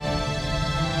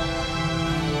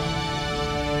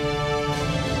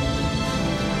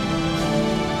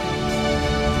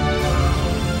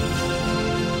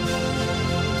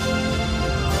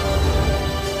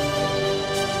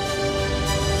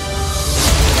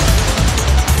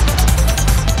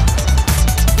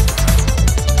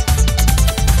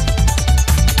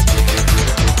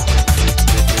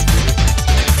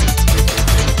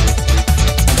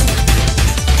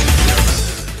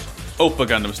Oppa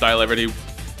Gundam style, everybody.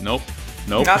 Nope.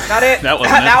 Not it. That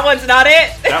wasn't that it. one's not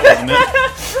it. That wasn't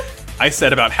it. I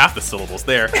said about half the syllables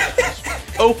there.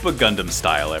 Oppa Gundam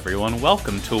style, everyone.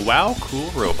 Welcome to Wow Cool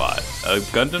Robot, a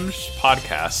Gundam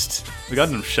podcast, the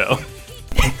Gundam show.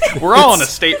 We're all in a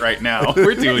state right now.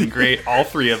 We're doing great, all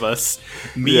three of us.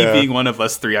 Me being one of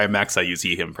us three, I'm Max. I use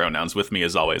he, him pronouns. With me,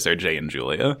 as always, are Jay and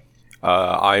Julia.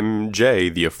 I'm Jay,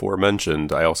 the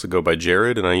aforementioned. I also go by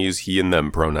Jared, and I use he and them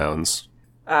pronouns.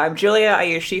 I'm Julia. I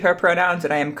use she, her pronouns,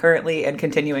 and I am currently and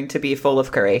continuing to be full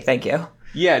of curry. Thank you.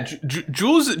 Yeah,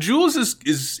 Jules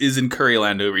is in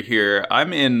Curryland over here.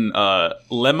 I'm in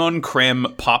lemon creme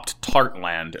popped tart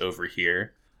land over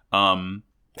here. And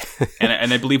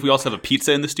I believe we also have a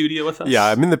pizza in the studio with us. Yeah,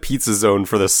 I'm in the pizza zone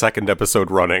for the second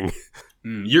episode running.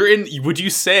 You're in. Would you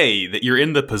say that you're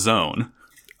in the Pizzone?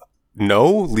 No,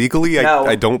 legally, No.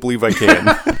 I don't believe I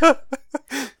can.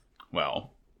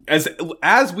 Well,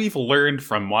 as we've learned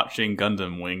from watching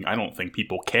Gundam Wing, I don't think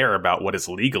people care about what is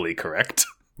legally correct.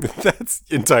 That's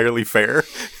entirely fair.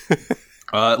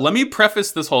 Let me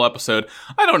preface this whole episode.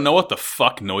 I don't know what the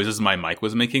fuck noises my mic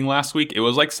was making last week. It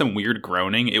was like some weird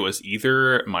groaning. It was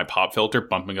either my pop filter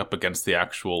bumping up against the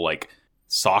actual like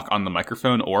sock on the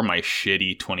microphone or my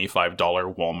shitty $25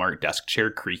 Walmart desk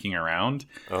chair creaking around.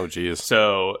 Oh, geez.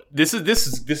 So this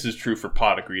is true for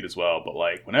Pod Agreed as well. But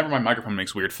like whenever my microphone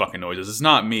makes weird fucking noises, it's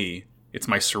not me. It's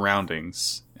my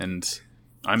surroundings, and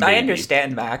I'm. I baby.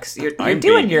 understand, Max. You're I'm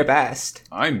doing baby. your best.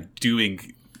 I'm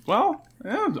doing well.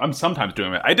 Yeah, I'm sometimes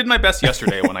doing it. I did my best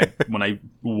yesterday when I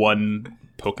won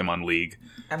Pokemon League.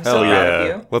 I'm so proud of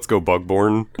you. Let's go,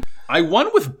 Bugborn. I won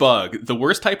with Bug, the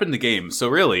worst type in the game. So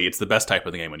really, it's the best type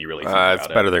in the game when you really think about It's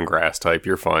it. better than grass type.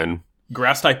 You're fine.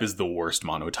 Grass type is the worst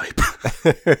monotype.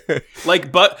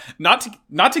 Like, but not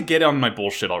to get on my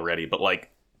bullshit already, but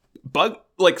like Bug,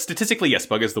 like statistically, yes,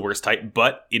 Bug is the worst type.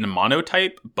 But in a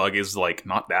monotype, Bug is like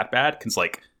not that bad because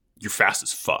like you're fast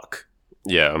as fuck.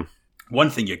 Yeah. One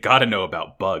thing you gotta know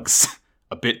about Bugs,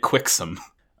 a bit quicksome.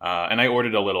 And I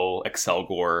ordered a little Excel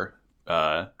Gore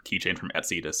keychain from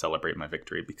Etsy to celebrate my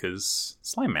victory because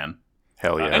Slime Man.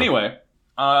 Hell yeah. Anyway,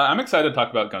 I'm excited to talk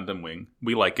about Gundam Wing.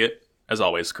 We like it, as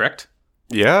always, correct?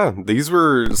 Yeah, these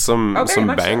were some very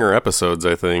much banger episodes,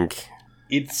 I think.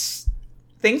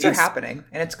 Things are happening,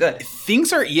 and it's good.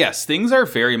 Things are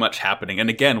very much happening. And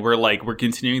again, we're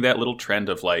continuing that little trend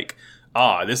of like,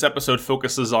 this episode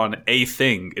focuses on a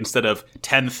thing instead of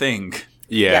 10 thing.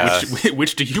 Yeah.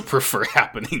 Which do you prefer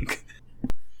happening?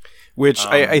 Which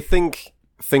I think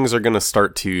things are going to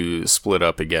start to split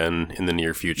up again in the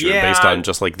near future based on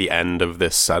just like the end of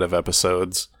this set of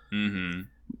episodes. Mm-hmm.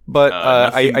 But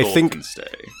Nothing I gold think can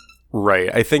stay.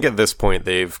 Right. I think at this point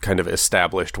they've kind of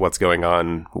established what's going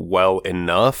on well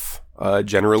enough,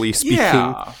 generally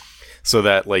speaking, so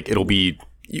that like we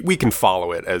can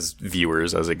follow it as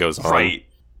viewers as it goes on. Right.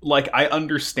 Like, I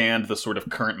understand the sort of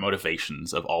current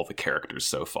motivations of all the characters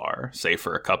so far, save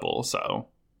for a couple, so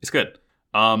it's good.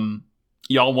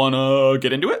 Y'all wanna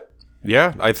get into it?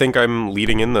 Yeah, I think I'm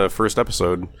leading in the first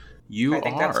episode. I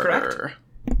think that's correct.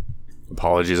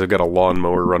 Apologies, I've got a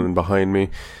lawnmower running behind me.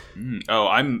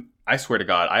 I swear to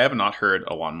God, I have not heard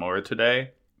a lawnmower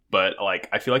today, but, like,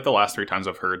 I feel like the last 3 times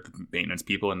I've heard the maintenance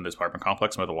people in this apartment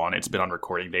complex mow the lawn, it's been on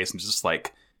recording days, and it's just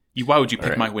like, why would you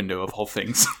pick my window of all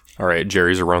things? All right,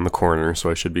 Jerry's around the corner, so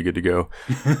I should be good to go.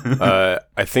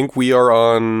 I think we are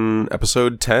on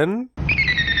episode 10.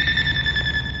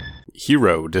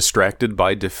 Hero distracted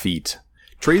by defeat.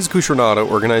 Treize Khushrenada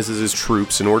organizes his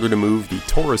troops in order to move the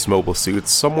Taurus mobile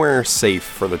suits somewhere safe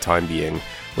for the time being.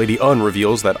 Lady Un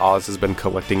reveals that Oz has been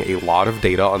collecting a lot of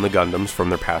data on the Gundams from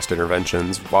their past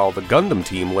interventions, while the Gundam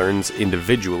team learns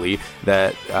individually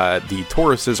that the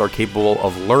Tauruses are capable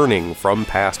of learning from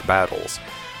past battles.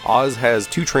 Oz has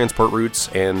 2 transport routes,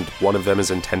 and one of them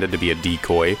is intended to be a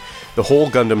decoy. The whole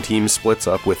Gundam team splits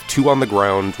up with 2 on the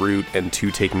ground route and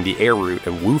 2 taking the air route,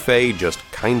 and Wu Fei just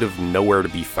kind of nowhere to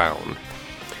be found.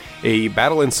 A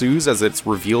battle ensues as it's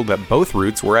revealed that both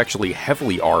routes were actually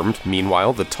heavily armed.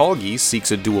 Meanwhile, the Tallgeese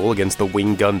seeks a duel against the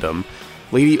Wing Gundam.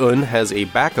 Lady Un has a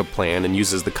backup plan and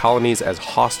uses the colonies as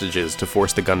hostages to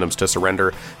force the Gundams to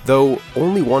surrender, though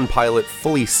only one pilot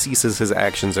fully ceases his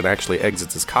actions and actually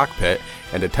exits his cockpit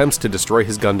and attempts to destroy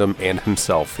his Gundam and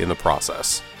himself in the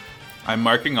process. I'm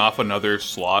marking off another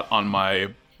slot on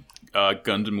my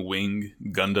Gundam Wing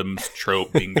Gundams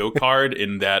trope bingo card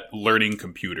in that learning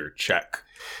computer check.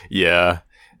 Yeah,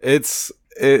 it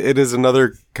is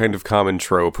another kind of common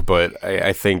trope, but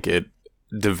I think it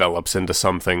develops into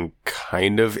something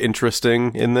kind of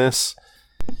interesting in this.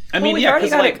 We've already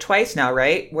got it twice now,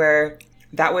 right? Where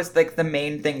that was like the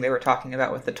main thing they were talking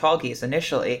about with the tall geese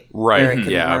initially. Right, Where it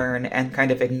can yeah. learn and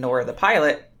kind of ignore the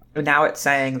pilot. But now it's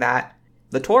saying that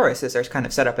the Tauruses are kind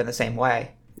of set up in the same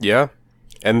way. Yeah.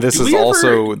 And this Do is we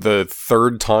also the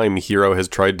third time Hiro has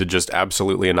tried to just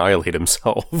absolutely annihilate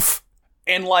himself.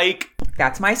 And, like,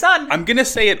 That's my son. I'm gonna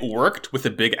say it worked with a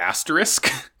big asterisk,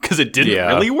 because it didn't Yeah.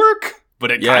 really work,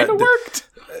 but it Yeah, kind of worked.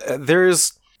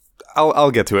 There's...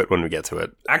 I'll get to it when we get to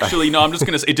it. Actually, no, I'm just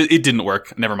gonna say it didn't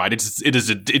work. Never mind. It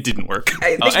didn't work.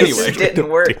 I think Anyway, it didn't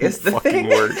work is the fucking thing.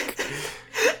 work.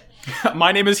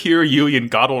 my name is Hiro Yui, and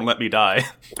God won't let me die.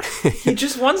 He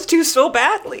just wants to so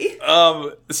badly.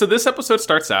 So this episode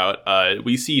starts out,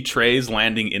 we see Treize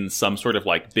landing in some sort of,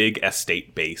 like, big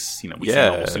estate base. You know, we see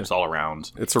mobile suits all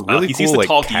around. It's a really he sees cool, the like,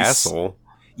 tall geese. castle.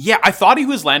 Yeah, I thought he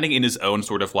was landing in his own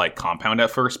sort of, like, compound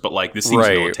at first, but, like, this seems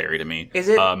Right. military to me. Is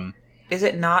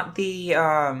it not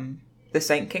the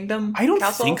Saint Kingdom? I don't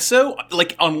castle? think so.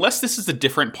 Like, unless this is a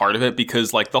different part of it,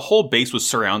 because, like, the whole base was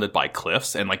surrounded by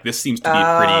cliffs, and, like, this seems to be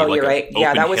pretty, like, you're right. open,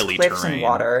 Yeah, that was hilly cliffs terrain. and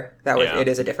water. That was. Yeah. It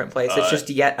is a different place. It's just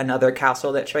yet another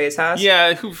castle that Treize has.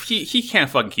 Yeah, he can't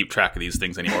fucking keep track of these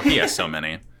things anymore. He has so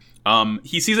many.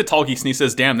 He sees a tall geese, and he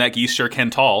says, damn, that geese sure can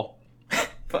tall.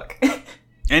 Fuck.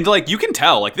 And, like, you can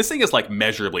tell, like, this thing is, like,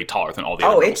 measurably taller than all the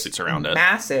other mobile suits around it.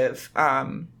 Massive.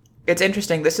 It's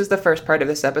interesting. This is the first part of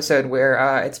this episode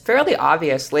where it's fairly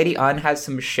obvious Lady Un has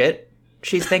some shit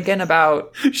she's thinking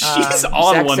about. She's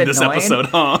on Zex one and this Noin. episode,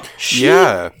 huh? She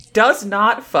Yeah. does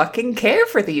not fucking care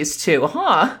for these two,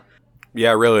 huh?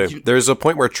 Yeah, really. There's a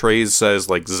point where Treize says,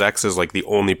 like, Zex is, like, the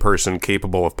only person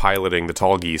capable of piloting the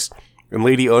tall geese. And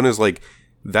Lady Un is like,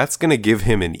 that's gonna give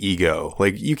him an ego.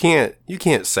 Like, you can't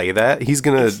say that. He's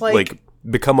gonna, It's like,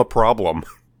 become a problem.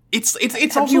 It's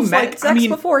Have also you met like, Zex I mean,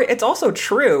 before? It's also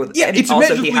true. yeah, and it's also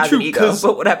measurably he has true an ego, because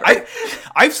but whatever.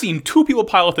 I've seen two people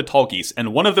pilot the tall geese,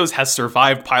 and one of those has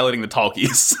survived piloting the tall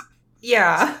geese.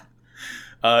 Yeah.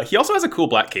 He also has a cool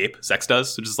black cape, Zex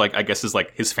does, which is like, I guess, is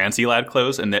like his fancy lad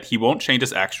clothes, and that he won't change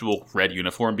his actual red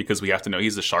uniform because we have to know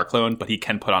he's a Char clone, but he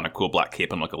can put on a cool black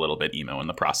cape and look a little bit emo in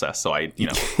the process. So I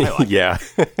like Yeah.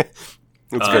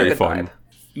 It's very Good fun. vibe.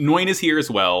 Noin is here as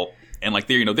well, and like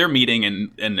they're meeting,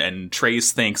 and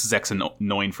Treize thanks Zex and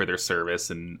Noin for their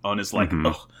service, and Un is like,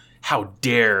 oh, how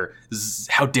dare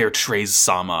Treize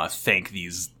Sama thank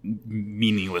these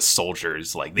meaningless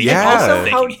soldiers? Like they Yeah. should also Also, be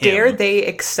how thanking dare him. they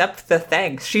accept the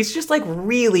thanks? She's just like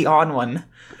really on one.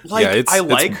 Like, Yeah, it's I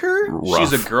like her. rough.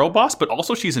 She's a girl boss, but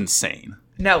also she's insane.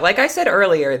 No, like I said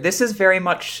earlier, this is very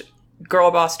much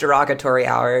girl boss derogatory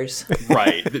hours.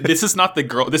 Right. This is not the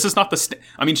girl. This is not the.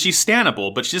 I mean, she's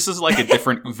stannable, but this is like a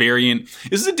different variant.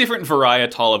 This is a different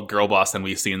varietal of girl boss than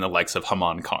we see in the likes of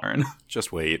Haman Karn.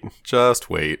 Just wait.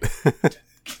 Just wait.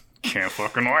 Can't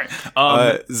fucking wait.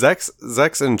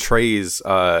 Zex and Treize,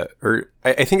 I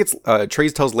think it's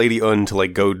Treize tells Lady Un to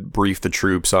like go brief the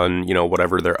troops on, you know,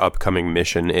 whatever their upcoming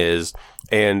mission is,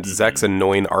 and Zex and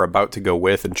Noin are about to go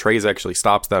with, and Treize actually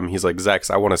stops them. He's like, Zex,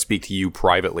 I want to speak to you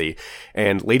privately,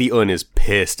 and Lady Un is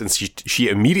pissed, and she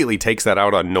immediately takes that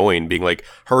out on Noin, being like,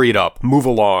 hurry it up, move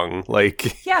along,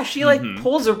 like. Yeah, she like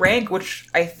pulls a rank, which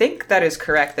I think that is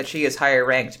correct that she is higher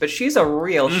ranked, but she's a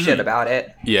real shit about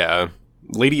it. Yeah.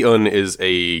 Lady Un is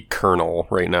a colonel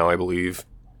right now, I believe.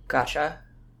 Gotcha.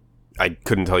 I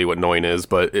couldn't tell you what Noin is,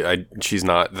 but she's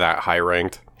not that high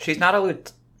ranked. She's not a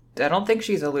I don't think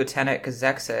she's a lieutenant because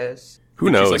Zex is. Who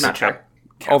knows? She's like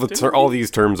Not sure. All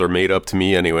these terms are made up to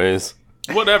me, anyways.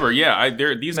 Whatever. Yeah.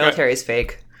 These guys. Military's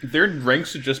fake. Their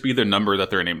ranks should just be the number that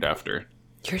they're named after.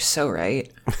 You're so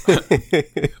right.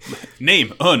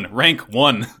 Name rank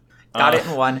 1. Got it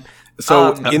in one.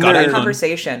 So in got that it.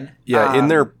 conversation, in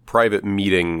their private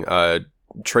meeting,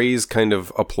 Treize kind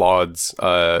of applauds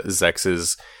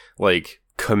Zex's like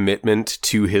commitment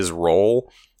to his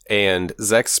role, and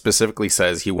Zex specifically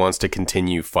says he wants to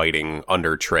continue fighting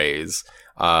under Treize.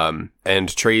 And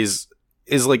Treize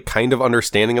is like kind of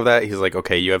understanding of that. He's like,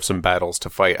 okay, you have some battles to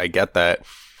fight. I get that.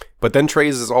 But then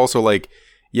Treize is also like,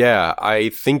 yeah, I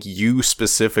think you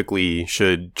specifically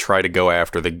should try to go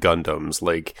after the Gundams.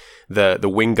 Like, the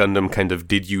Wing Gundam kind of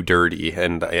did you dirty,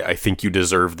 and I think you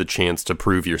deserve the chance to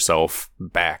prove yourself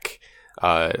back,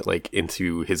 like,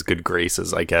 into his good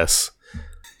graces, I guess.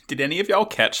 Did any of y'all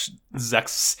catch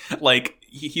Zex? Like,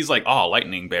 he's like, oh,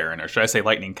 Lightning Baron, or should I say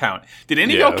Lightning Count? Did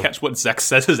any of y'all catch what Zex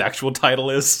says his actual title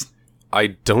is? I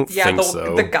don't think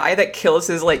so. the guy that kills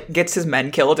gets his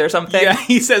men killed or something. Yeah,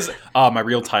 he says, my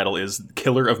real title is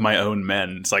Killer of My Own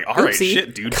Men. It's like, all right, Oopsie.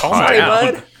 shit, dude, calm Sorry,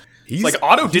 down. bud. It's like,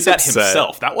 Otto did he's that upset.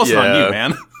 himself. That wasn't on you,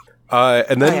 man.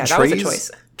 And then Oh, yeah, that was a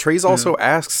choice. Treize also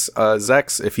asks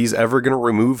Zex if he's ever going to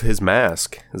remove his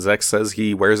mask. Zex says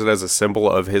he wears it as a symbol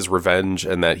of his revenge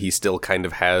and that he still kind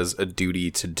of has a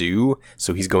duty to do,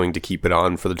 so he's going to keep it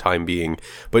on for the time being.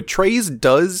 But Treize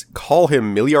does call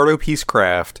him Miliardo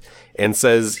Peacecraft and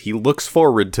says he looks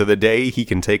forward to the day he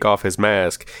can take off his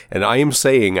mask. And I am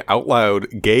saying out loud,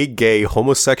 gay,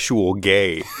 homosexual,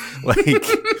 gay. Like,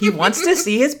 He wants to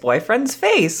see his boyfriend's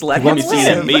face. Let him Let me see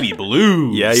them live. baby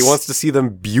blues. yeah, he wants to see them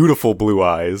beautiful blue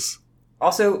eyes.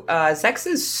 Also, Zex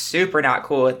is super not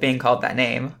cool with being called that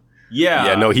name.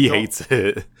 Yeah. No, he don't- hates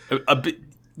it. A bit.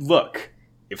 Look,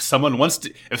 if someone wants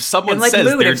to, if someone And like says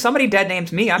Mood, they're if somebody dead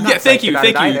names me, I'm not. yeah, thank psyched you, about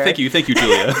thank it you, either. thank you,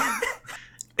 Julia.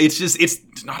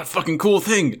 It's not a fucking cool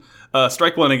thing.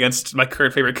 Strike one against my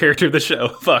current favorite character of the show.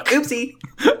 Fuck. Oopsie.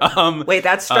 Um, Wait,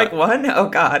 that's strike one? Oh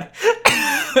god.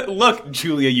 look,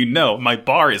 Julia, you know my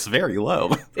bar is very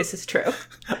low. This is true.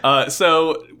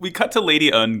 So we cut to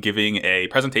Lady Un giving a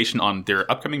presentation on their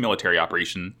upcoming military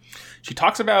operation. She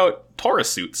talks about Taurus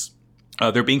suits.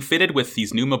 They're being fitted with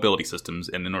these new mobility systems,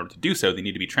 and in order to do so, they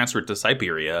need to be transferred to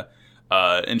Siberia.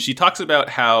 And she talks about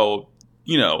how,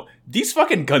 you know, these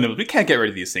fucking Gundams, we can't get rid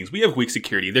of these things. We have weak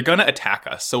security. They're gonna attack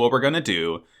us. So what we're gonna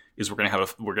do is we're gonna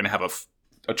have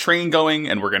a train going,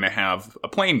 and we're gonna have a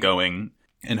plane going,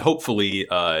 and hopefully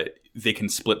they can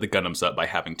split the Gundams up by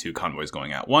having two convoys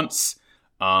going at once.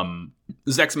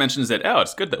 Zex mentions that,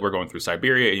 it's good that we're going through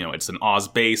Siberia. You know, it's an Oz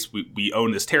base. We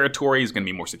own this territory. There's going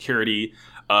to be more security.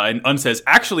 And Un says,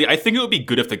 actually, I think it would be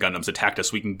good if the Gundams attacked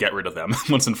us. We can get rid of them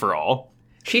once and for all.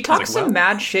 She talks like, well- some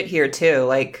mad shit here too.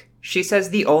 Like, she says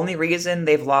the only reason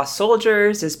they've lost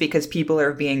soldiers is because people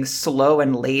are being slow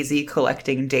and lazy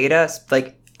collecting data.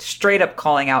 Like, straight up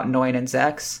calling out Noin and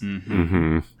Zex.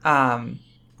 Mm-hmm.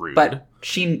 Rude. But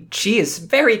she is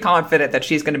very confident that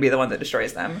she's going to be the one that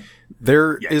destroys them.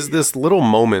 There is this little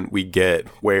moment we get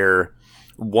where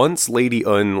once Lady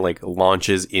Un like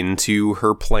launches into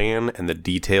her plan and the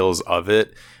details of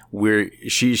it, where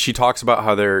she talks about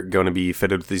how they're going to be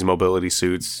fitted with these mobility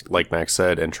suits, like Max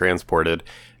said, and transported.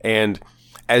 And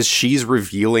as she's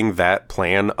revealing that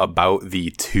plan about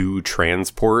the two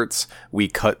transports, we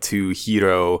cut to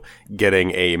Hiro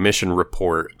getting a mission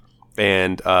report.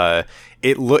 And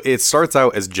it starts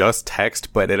out as just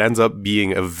text, but it ends up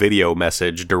being a video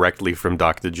message directly from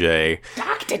Dr. J.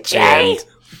 Dr. J! And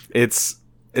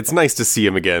it's nice to see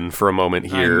him again for a moment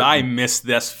here. I miss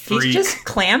this freak. He's just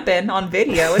clamping on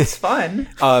video. It's fun.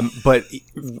 But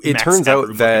it Max turns out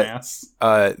Stavro that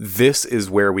ass. this is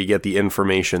where we get the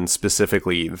information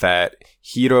specifically that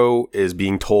Hiro is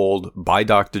being told by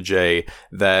Dr. J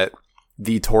that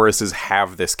the Tauruses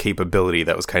have this capability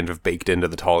that was kind of baked into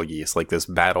the Tallgeese, like this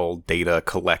battle data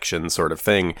collection sort of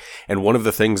thing. And one of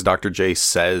the things Dr. J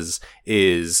says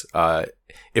is,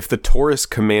 if the Taurus's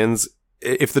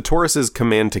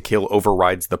command to kill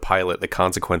overrides the pilot, the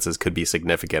consequences could be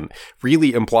significant.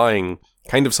 Really implying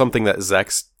kind of something that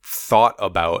Zex thought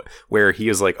about, where he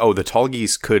is like, oh, the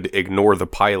Tallgeese could ignore the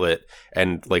pilot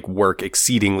and like work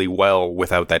exceedingly well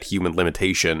without that human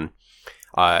limitation.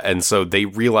 And so they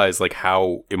realize like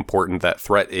how important that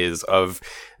threat is of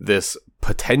this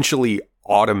potentially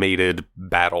automated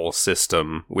battle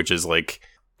system, which is like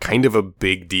kind of a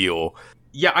big deal.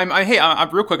 Yeah, I'm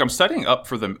real quick. I'm studying up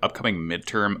for the upcoming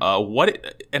midterm.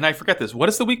 And I forget this. What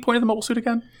is the weak point of the mobile suit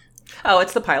again? Oh,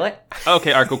 it's the pilot.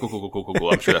 Okay, all right, cool.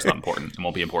 I'm sure that's not important. It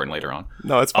won't be important later on.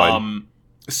 No, it's fine.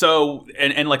 So,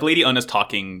 and like Lady Un is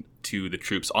talking to the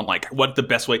troops on like what the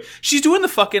best way. She's doing the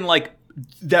fucking like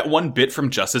that one bit from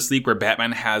Justice League where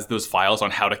Batman has those files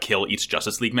on how to kill each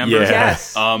Justice League member. Yeah.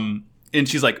 Yes. And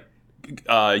she's like,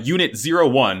 Unit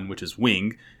 01, which is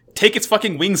Wing, take its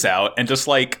fucking wings out and just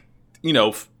like, you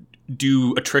know,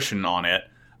 do attrition on it.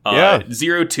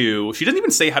 02, she doesn't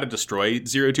even say how to destroy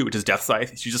 02, which is Death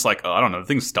Scythe. She's just like, I don't know, the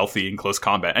thing's stealthy in close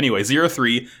combat. Anyway,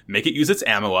 03, make it use its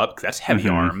ammo up, 'cause that's heavy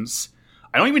arms.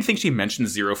 I don't even think she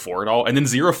mentions 04 at all. And then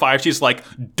 05, she's like,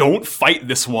 don't fight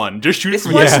this one. Just shoot it This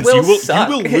from one distance. will suck.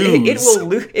 You will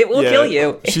lose. It will Yeah. kill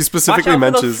you. She specifically Watch out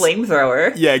mentions- for the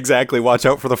flamethrower. Yeah, exactly. Watch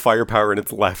out for the firepower in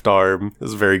its left arm. This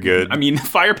is very good. I mean,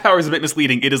 firepower is a bit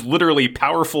misleading. It is literally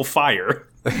powerful fire.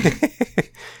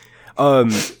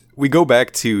 We go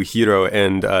back to Hiro,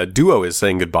 and Duo is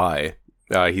saying goodbye.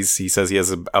 He says he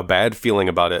has a bad feeling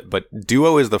about it, but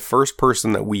Duo is the first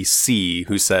person that we see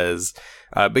who says,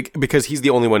 because he's the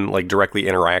only one like directly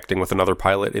interacting with another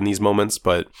pilot in these moments,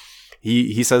 but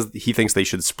he says he thinks they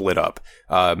should split up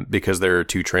because there are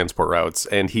two transport routes,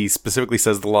 and he specifically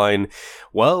says the line,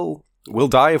 well, we'll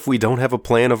die if we don't have a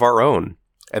plan of our own.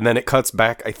 And then it cuts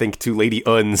back, I think, to Lady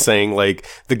Un saying, like,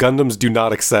 the Gundams do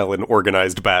not excel in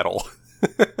organized battle.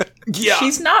 Yeah.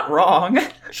 She's not wrong.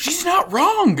 She's not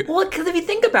wrong. Well, because if you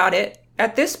think about it,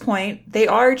 at this point, they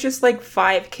are just like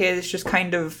 5 kids just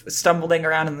kind of stumbling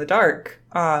around in the dark.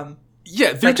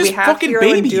 Yeah, they're Like, just we have fucking Hero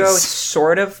babies. and Duo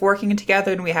sort of working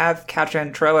together, and we have Katra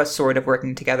and Troa sort of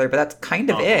working together, but that's kind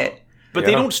of it. But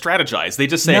they don't strategize. They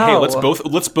just say, No. "Hey,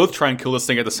 let's both try and kill this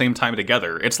thing at the same time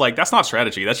together." It's like that's not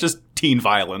strategy. That's just teen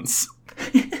violence.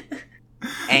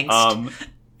 Angst.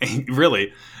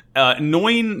 Really.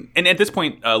 Noin, and at this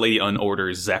point, Lady Un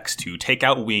orders Zex to take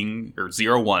out Wing or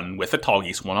 01 with a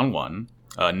Tallgeese 1-on-1.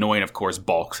 Noin, of course,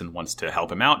 balks and wants to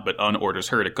help him out, but Un orders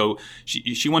her to go.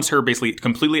 She wants her basically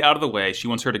completely out of the way. She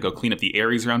wants her to go clean up the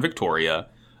Ares around Victoria.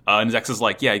 And Zex is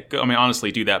like, yeah, I mean,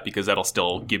 honestly, do that because that'll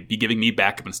still be giving me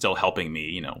backup and still helping me.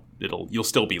 You know, you'll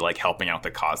still be like helping out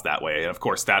the cause that way. And of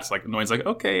course, that's like Noin's like,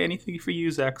 okay, anything for you,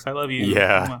 Zex. I love you.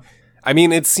 Yeah. I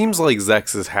mean, it seems like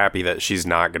Zex is happy that she's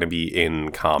not going to be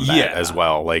in combat as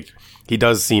well. Like, he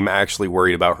does seem actually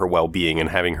worried about her well-being, and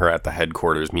having her at the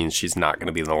headquarters means she's not going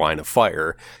to be in the line of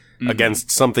fire against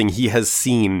something he has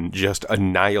seen just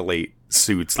annihilate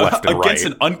suits left and right. Against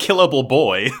an unkillable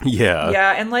boy. Yeah.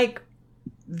 Yeah, and like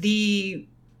the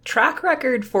track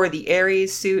record for the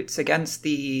Ares suits against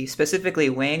the specifically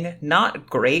Wing, not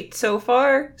great so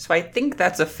far. So I think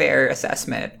that's a fair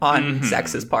assessment on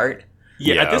Zex's part.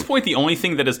 Yeah, at this point, the only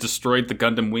thing that has destroyed the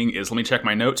Gundam Wing is, let me check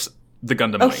my notes, the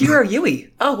Gundam Oh, Wing. Hiro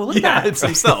Yui. Oh, well, look at that. It's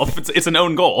himself. It's an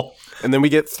own goal. And then we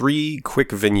get 3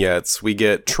 quick vignettes. We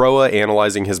get Troa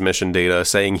analyzing his mission data,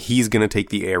 saying he's going to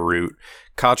take the air route.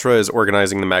 Katra is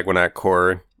organizing the Magwanac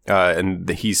Corps, and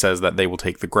he says that they will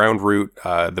take the ground route.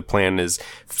 The plan is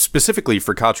specifically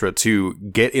for Katra to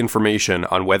get information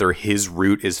on whether his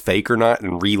route is fake or not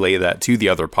and relay that to the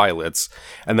other pilots.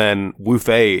 And then Wu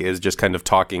Fei is just kind of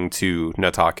talking to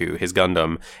Nataku, his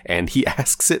Gundam, and he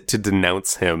asks it to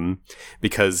denounce him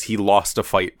because he lost a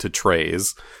fight to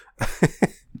Treize.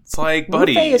 It's like,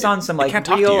 buddy, Wu Fei is on some I like can't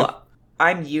talk to you. real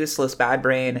I'm useless bad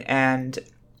brain, and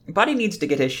Buddy needs to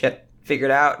get his shit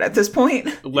figured out at this point.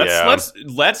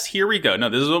 Let's here we go. No,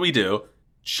 this is what we do.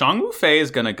 Chang Wu Fei is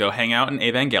gonna go hang out in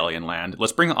Evangelion land.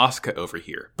 Let's bring Asuka over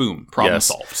here. Boom. Problem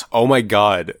solved. Oh my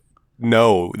god.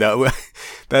 No,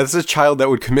 that's a child that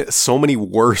would commit so many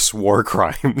worse war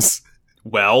crimes.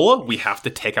 Well, we have to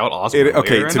take out Asuka one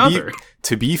way or another.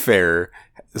 To be fair,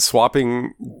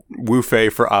 swapping Wu Fei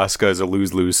for Asuka is a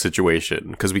lose-lose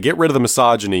situation because we get rid of the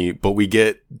misogyny, but we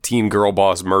get teen girl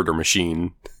boss murder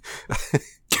machine.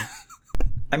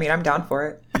 I mean, I'm down for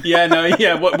it. Yeah, no,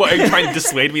 yeah. What are you trying to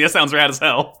dissuade me? That sounds rad as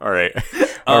hell. All right,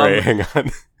 all right, hang on.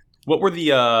 What were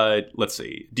the, let's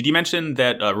see. Did you mention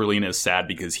that Relina is sad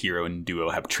because Hero and Duo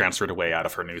have transferred away out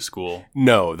of her new school?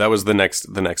 No, that was the next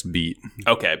beat.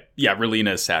 Okay. Yeah,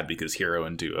 Relina is sad because Hero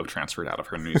and Duo have transferred out of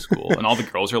her new school. And all the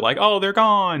girls are like, oh, they're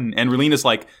gone. And Relina's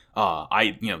like,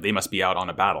 they must be out on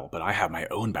a battle, but I have my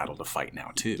own battle to fight now,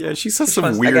 too. Yeah, she says some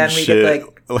Once weird again, we shit. get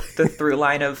like the through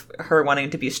line of her wanting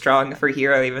to be strong for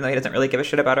Hero, even though he doesn't really give a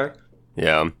shit about her.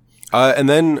 Yeah. And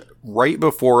then right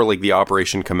before like the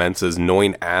operation commences,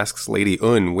 Noin asks Lady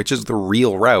Un which is the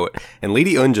real route, and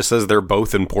Lady Un just says they're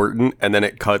both important, and then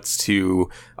it cuts to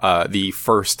the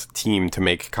first team to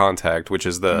make contact, which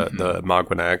is the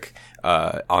Magwanac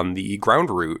on the ground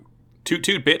route. Toot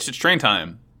toot, bitch, it's train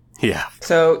time. Yeah.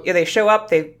 So yeah, they show up,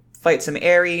 they fight some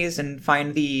Ares and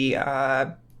find the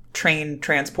train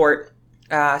transport.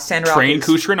 Sandrock Train is...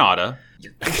 Kushranada.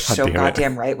 You're so damn it.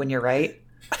 goddamn right when you're right.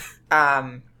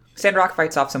 Sandrock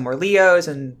fights off some more Leos,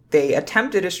 and they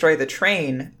attempt to destroy the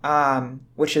train,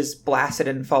 which is blasted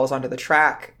and falls onto the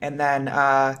track. And then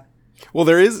Well,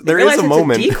 there is realize a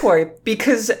moment. it's a decoy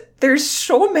because there's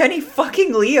so many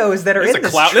fucking Leos that are in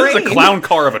this train. This is a clown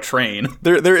car of a train.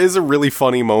 There is a really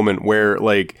funny moment where,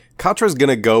 like, Katra's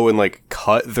gonna go and, like,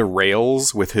 cut the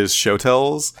rails with his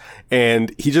shotels,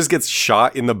 and he just gets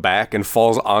shot in the back and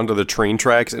falls onto the train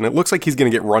tracks, and it looks like he's gonna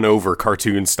get run over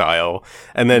cartoon style.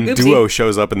 And then Oopsie. Duo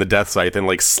shows up in the death scythe and,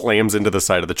 like, slams into the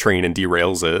side of the train and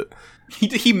derails it.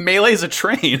 He melees a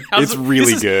train. It's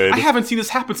really good. I haven't seen this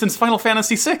happen since Final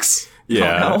Fantasy VI.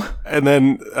 Yeah. Oh, no. And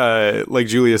then, like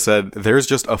Julia said, there's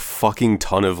just a fucking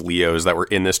ton of Leos that were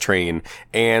in this train,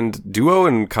 and Duo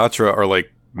and Katra are,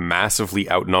 like,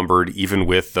 massively outnumbered, even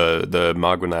with the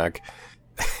Magwanac.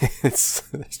 It's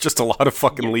just a lot of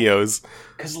fucking Leos.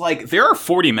 Because, like, there are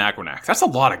 40 Magwanacs. That's a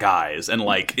lot of guys. And,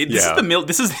 like, could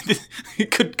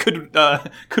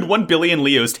 1 billion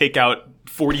Leos take out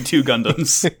 42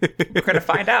 Gundams? We're gonna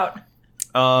find out.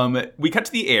 We cut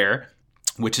to the air,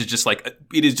 which is just, like,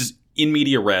 it is just in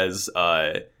media res.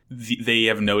 They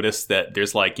have noticed that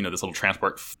there's, like, this little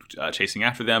transport chasing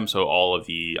after them, so all of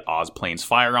the Oz planes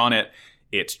fire on it.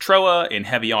 it's Troa in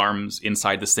heavy arms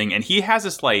inside this thing, and he has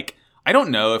this, like, I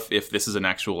don't know if this is an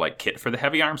actual, like, kit for the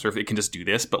heavy arms or if it can just do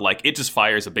this, but, like, it just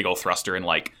fires a big old thruster and,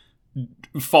 like,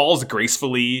 falls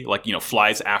gracefully, like, you know,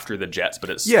 flies after the jets, but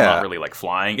it's not really, like,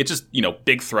 flying. It's just, you know,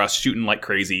 big thrust, shooting like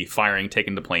crazy, firing,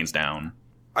 taking the planes down.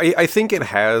 I think it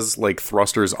has, like,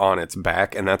 thrusters on its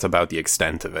back, and that's about the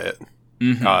extent of it.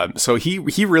 Mm-hmm. So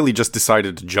he really just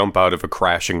decided to jump out of a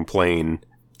crashing plane,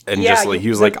 and just, like, he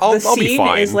was like, I'll be fine. The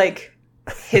scene is, like,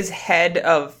 his head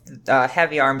of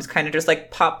heavy arms kind of just,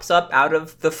 like, pops up out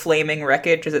of the flaming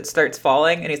wreckage as it starts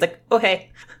falling, and he's like, oh,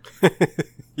 hey.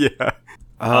 Yeah.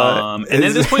 And then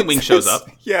at this point, Wing shows up.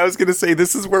 Yeah, I was gonna say,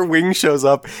 this is where Wing shows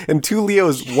up, and two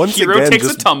Leos once Hero again takes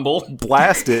just a tumble,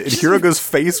 blast it, and Hero goes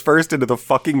face first into the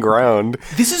fucking ground.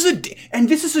 This is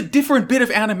a different bit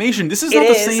of animation. This is not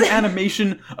the same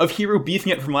animation of Hero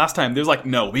beefing it from last time. There's like,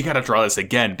 no, we gotta draw this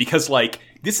again, because, like,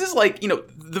 this is like, you know,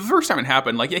 the first time it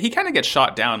happened, like, yeah, he kind of gets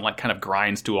shot down, like, kind of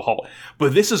grinds to a halt,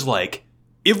 but this is like,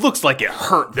 it looks like it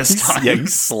hurt this time. Yeah, he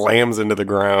slams into the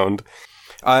ground.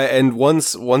 And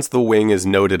once the Wing is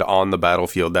noted on the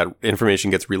battlefield, that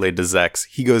information gets relayed to Zex.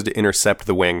 He goes to intercept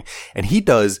the Wing, and he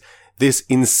does this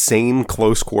insane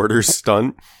close quarters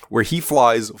stunt where he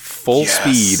flies full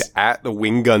speed at the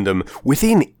Wing Gundam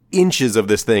within inches of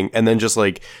this thing, and then just,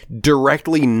 like,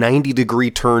 directly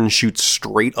 90-degree turn shoots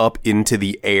straight up into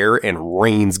the air and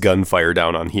rains gunfire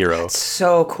down on Hero.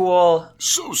 So cool.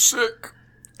 So sick.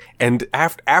 And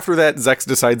after that, Zex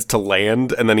decides to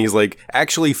land, and then he's like,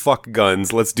 actually, fuck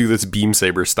guns, let's do this Beam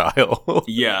Saber style.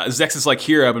 Yeah, Zex is like,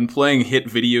 here, I've been playing hit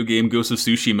video game Ghost of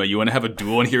Tsushima, you want to have a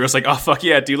duel? And Hero's like, oh, fuck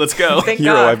yeah, dude, let's go. Thank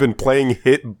Hero, God. I've been playing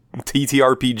hit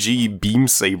TTRPG Beam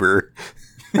Saber.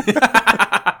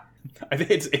 I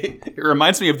think it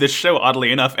reminds me of this show,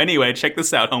 oddly enough. Anyway, check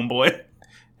this out, homeboy.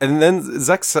 And then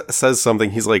Zex says something.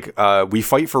 He's like, we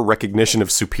fight for recognition of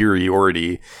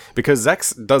superiority, because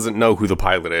Zex doesn't know who the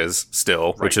pilot is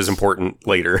still, which is important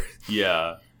later.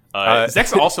 Yeah.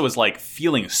 Zex also is, like,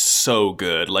 feeling so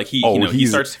good. Like, he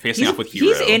starts facing off with Hero.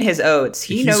 He's in his oats.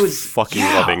 He's knows fucking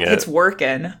loving it. It's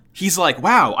working. He's like,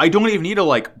 wow, I don't even need to,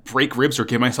 like, break ribs or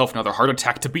give myself another heart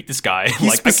attack to beat this guy. He like, I can do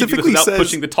this specifically without says-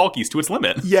 pushing the talkies to its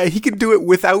limit. Yeah, he can do it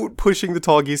without pushing the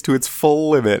Talkies to its full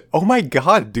limit. Oh my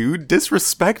god, dude,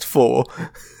 disrespectful.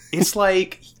 It's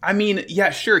like, I mean,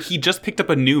 yeah, sure, he just picked up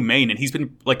a new main, and he's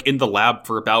been, like, in the lab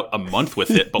for about a month with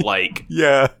it, but, like...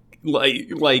 Yeah.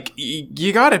 Like,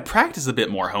 you gotta practice a bit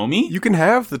more, homie. You can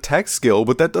have the tech skill,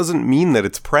 but that doesn't mean that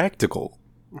it's practical.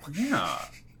 Yeah.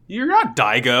 You're not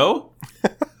Daigo.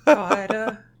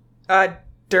 God.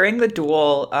 During the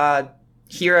duel,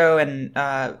 Hero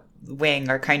and Wing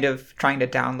are kind of trying to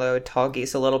download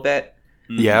Tallgeese a little bit.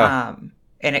 Yeah.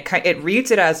 And it reads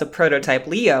it as a prototype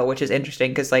Leo, which is interesting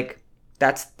because, like,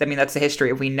 that's the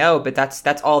history we know, but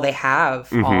that's all they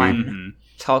have on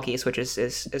Tallgeese, which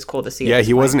is cool to see. Yeah,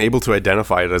 he wasn't able to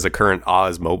identify it as a current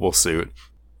Oz mobile suit.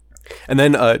 And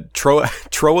then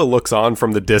Troa looks on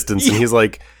from the distance, and he's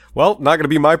like, well, not going to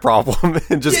be my problem,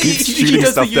 and just keeps shooting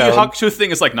stuff the down. Yu Yu Hakusho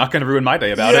thing is like, not going to ruin my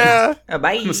day about it. Bye. I'm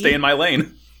going to stay in my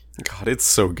lane. God, it's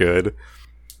so good.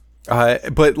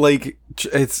 But, like,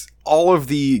 it's all of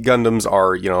the Gundams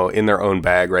are, you know, in their own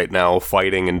bag right now,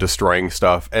 fighting and destroying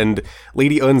stuff. And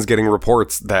Lady Un's getting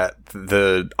reports that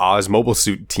the Oz mobile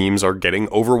suit teams are getting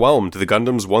overwhelmed. The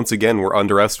Gundams, once again, were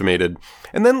underestimated.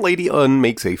 And then Lady Un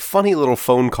makes a funny little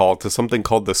phone call to something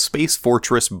called the Space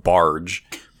Fortress Barge.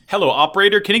 Hello,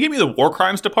 operator, can you give me the War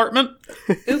Crimes Department?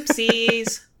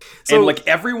 Oopsies. And, like,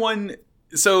 everyone...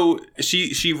 So,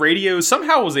 she radios...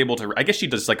 Somehow was able to... I guess she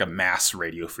does, like, a mass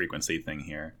radio frequency thing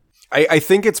here. I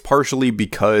think it's partially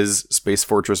because Space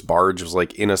Fortress Barge was,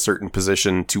 like, in a certain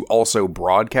position to also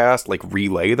broadcast, like,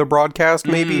 relay the broadcast,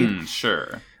 maybe?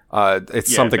 Sure.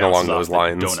 It's something along those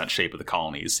lines. Donut shape of the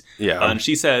colonies. Yeah. And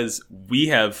she says, we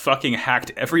have fucking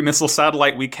hacked every missile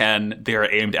satellite we can. They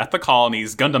are aimed at the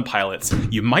colonies. Gundam pilots,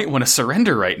 you might want to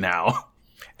surrender right now.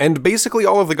 And basically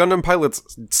all of the Gundam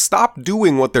pilots stop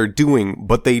doing what they're doing,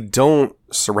 but they don't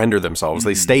surrender themselves.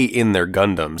 They stay in their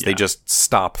Gundams. They just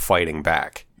stop fighting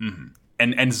back.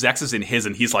 And Zex is in his,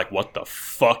 and he's like, what the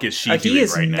fuck is she doing right now? He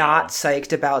is not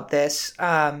psyched about this.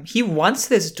 He wants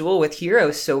this duel with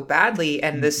Hero so badly,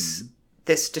 and this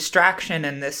distraction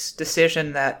and this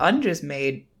decision that Unja's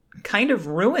made kind of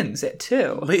ruins it,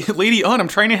 too. Lady Un, I'm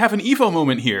trying to have an Evo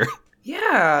moment here.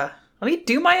 Yeah, let me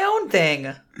do my own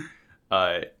thing.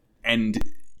 And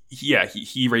yeah,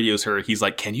 he radios her. He's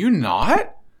like, can you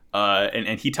not?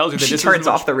 And he tells her that she this turns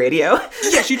off the radio.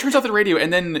 Yeah, she turns off the radio,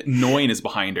 and then Noin is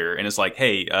behind her and is like,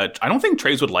 hey, I don't think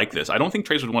Treize would like this. I don't think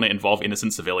Treize would want to involve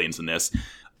innocent civilians in this.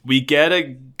 We get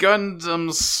a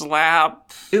Gundam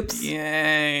slap. Oops.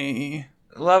 Yay.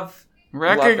 Love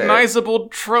Recognizable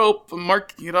trope.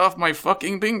 Marking it off my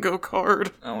fucking bingo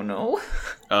card. Oh no.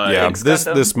 Yeah, Thanks, this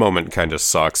Gundam. moment kind of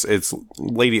sucks. It's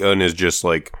Lady Un is just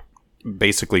like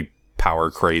basically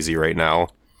power crazy right now.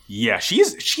 Yeah,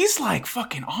 she's like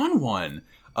fucking on one.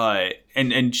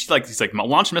 And she's like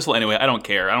launch a missile anyway. I don't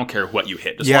care. I don't care what you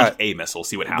hit. Just launch a missile.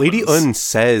 See what happens. Lady Un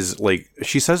says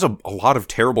she says a lot of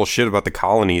terrible shit about the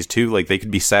colonies too. Like they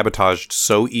could be sabotaged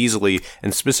so easily,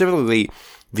 and specifically,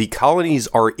 the colonies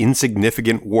are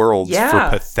insignificant worlds for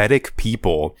pathetic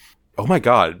people. Oh my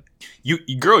god, you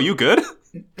girl, you good?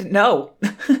 No,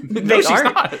 No, she's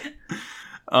not.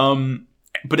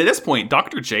 But at this point,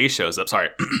 Dr. J shows up. Sorry,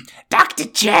 Dr.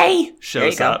 J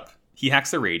shows up. He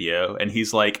hacks the radio, and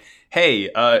he's like, "Hey,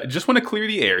 just want to clear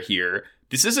the air here.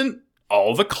 This isn't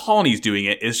all the colonies doing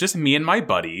it. It's just me and my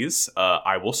buddies.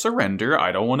 I will surrender.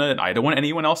 I don't want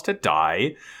anyone else to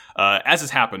die." As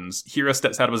this happens, Hiro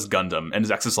steps out of his Gundam, and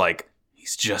Zex is like,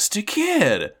 "He's just a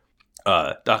kid."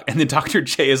 And then Dr.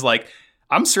 J is like,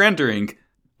 "I'm surrendering.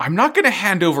 I'm not going to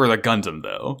hand over the Gundam,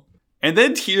 though." And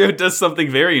then Hiro does something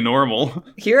very normal.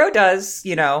 Hiro does,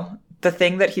 the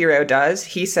thing that Hiro does.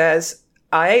 He says,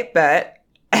 "I bet,"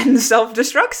 and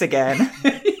self-destructs again.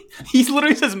 He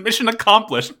literally says, "Mission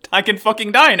accomplished. I can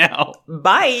fucking die now.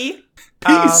 Bye.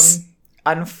 Peace."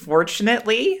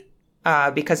 Unfortunately,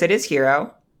 because it is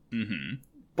Hiro,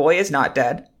 boy is not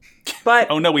dead. But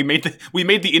oh no, we made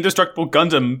the indestructible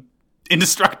Gundam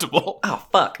indestructible. Oh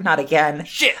fuck, not again.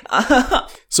 Shit.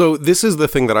 So this is the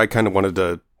thing that I kind of wanted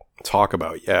to talk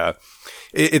about. Yeah.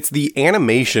 It's the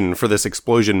animation for this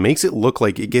explosion makes it look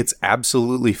like it gets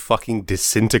absolutely fucking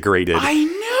disintegrated. I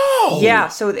know. Yeah,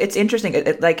 so it's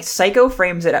interesting. Like Psycho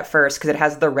frames it at first because it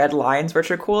has the red lines, which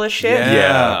are cool as shit.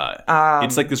 Yeah.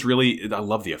 It's like this really. I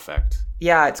love the effect.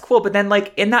 Yeah, it's cool. But then,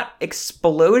 like in that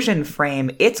explosion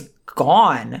frame, it's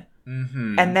gone.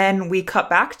 Mm-hmm. And then we cut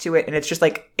back to it, and it's just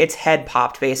like its head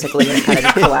popped basically, and it kind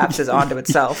of collapses onto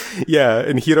itself. Yeah,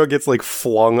 and Hiro gets like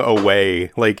flung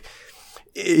away, like.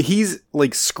 He's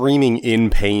like screaming in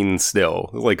pain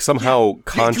still, like somehow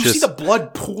conscious. You see the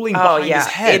blood pooling behind his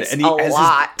head, it's and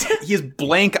he has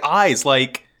blank eyes.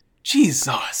 Like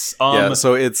Jesus. Yeah,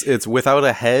 so it's without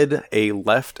a head, a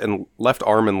left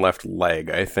arm and left leg.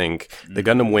 I think the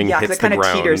Gundam wing hits the ground. Yeah, it kind of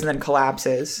teeters and then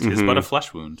collapses. It's but a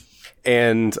flesh wound,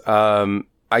 and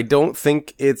I don't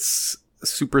think it's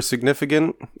super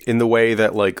significant in the way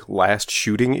that like Last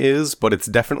Shooting is, but it's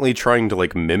definitely trying to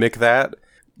like mimic that.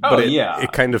 But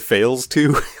it kind of fails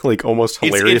to, like, almost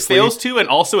hilariously. It fails to, and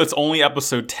also it's only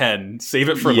episode 10. Save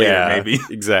it for later, maybe.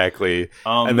 Exactly.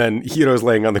 And then Hiro's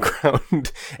laying on the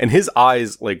ground, and his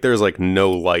eyes, like, there's, like, no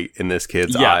light in this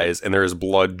kid's eyes, and there's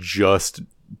blood just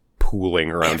pooling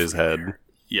around his head.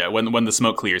 Yeah, when the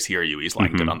smoke clears here, he's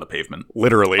lying dead on the pavement.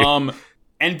 Literally.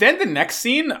 And then the next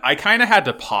scene, I kind of had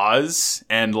to pause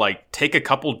and, like, take a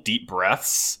couple deep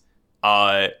breaths.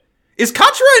 Is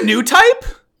Katra a new type?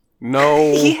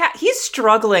 No. He's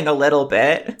struggling a little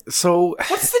bit. So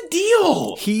what's the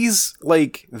deal? He's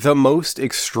like the most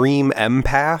extreme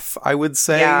empath, I would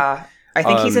say. Yeah. I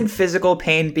think he's in physical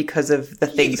pain because of the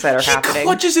things that are happening. He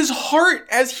clutches his heart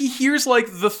as he hears like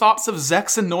the thoughts of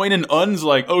Zex and Noin and Un's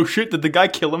like, oh shit, did the guy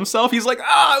kill himself? He's like,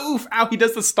 oof, ow. He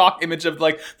does the stock image of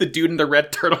like the dude in the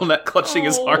red turtleneck clutching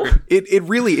his heart. It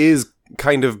really is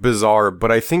kind of bizarre,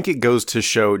 but I think it goes to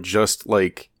show just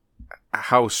like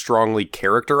how strongly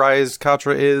characterized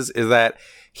Katra is that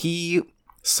he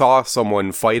saw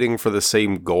someone fighting for the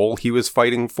same goal he was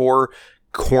fighting for,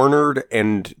 cornered,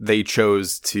 and they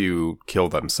chose to kill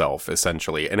themselves,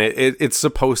 essentially. And it's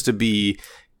supposed to be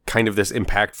kind of this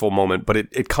impactful moment, but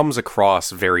it comes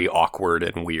across very awkward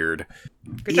and weird.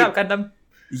 Good job, Gundam.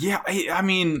 Yeah, I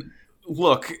mean,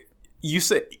 look... You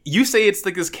say it's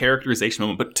like this characterization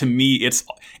moment, but to me, it's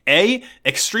A,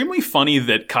 extremely funny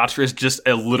that Katra is just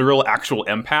a literal, actual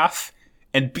empath,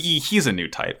 and B, he's a new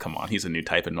type. Come on, he's a new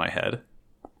type in my head.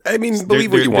 I mean,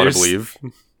 believe what you want to believe.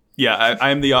 Yeah,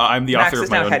 I'm the author of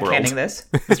my own world. Max is now headcanon this.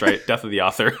 That's right, death of the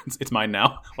author. It's mine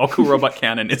now. All Cool Robot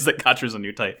canon is that Katra's a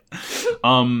new type.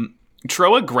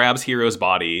 Troa grabs Hiro's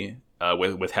body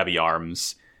with heavy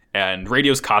arms, and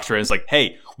radios Katra and is like,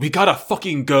 "Hey, we gotta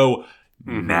fucking go."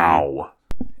 Now.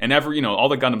 And all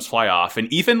the Gundams fly off.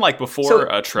 And even like before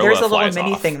Troa there's a flies little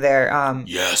mini off, thing there.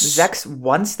 Yes. Zex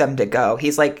wants them to go.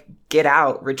 He's like, get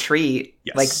out, retreat.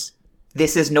 Yes. Like,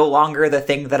 this is no longer the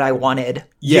thing that I wanted.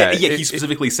 Yeah, he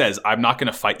specifically says, I'm not going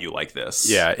to fight you like this.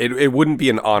 Yeah, it wouldn't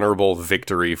be an honorable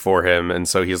victory for him. And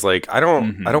so he's like, I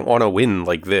don't want to win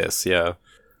like this. Yeah.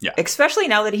 Yeah. Especially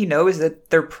now that he knows that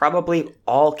they're probably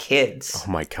all kids. Oh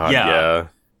my god, yeah.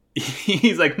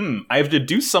 He's like, I have to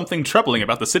do something troubling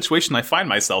about the situation I find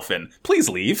myself in. Please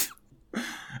leave.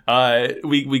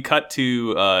 We cut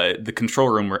to the control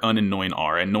room where Un and Noin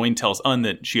are, and Noin tells Un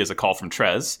that she has a call from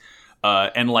Trez,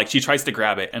 and like she tries to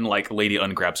grab it, and like Lady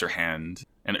Un grabs her hand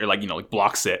and or like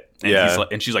blocks it, and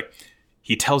and she's like,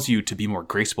 he tells you to be more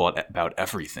graceful about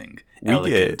everything.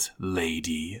 Elegant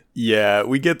lady. Yeah,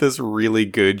 we get this really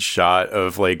good shot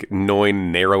of like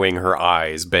Noin narrowing her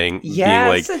eyes, being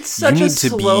like, it's such you a need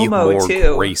to be slow-mo, more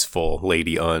too. graceful,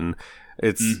 Lady Un.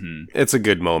 It's a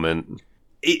good moment.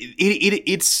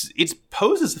 It's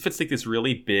posed as if it's like this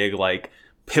really big, like,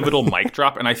 pivotal mic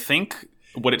drop, and I think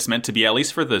what it's meant to be, at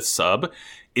least for the sub,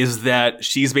 is that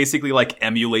she's basically like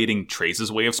emulating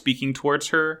Trace's way of speaking towards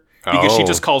her, because she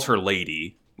just calls her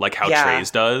lady, like how Trace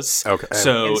does. Okay.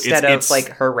 So instead of like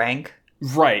her rank.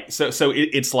 Right. So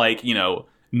it's like,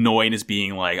 Noin is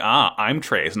being like, I'm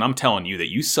Trace, and I'm telling you that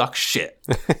you suck shit.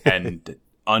 And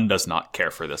Un does not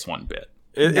care for this one bit.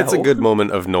 It's a good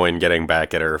moment of Noin getting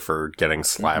back at her for getting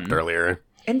slapped earlier.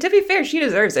 And to be fair, she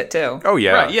deserves it too. Oh,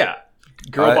 yeah. Right, yeah.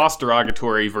 Girl boss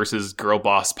derogatory versus girl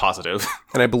boss positive.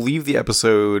 And I believe the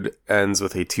episode ends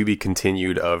with a to be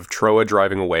continued of Troa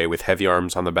driving away with heavy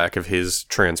arms on the back of his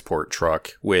transport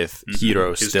truck with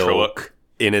Hiro still Troic.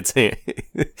 in its hand.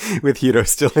 With Hiro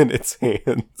still in its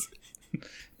hands.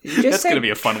 That's going to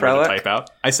be a fun word to type out.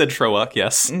 I said Troic,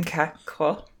 yes. Okay,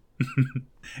 cool.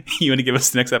 You want to give us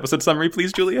the next episode summary,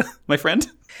 please, Julia, my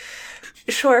friend?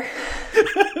 Sure.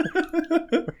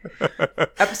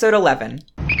 Episode 11.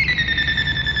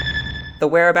 The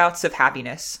Whereabouts of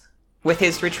Happiness. With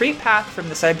his retreat path from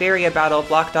the Siberia battle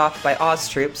blocked off by Oz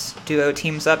troops, Duo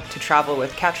teams up to travel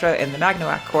with Catra and the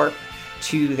Magnoac Corps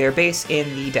to their base in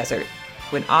the desert.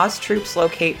 When Oz troops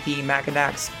locate the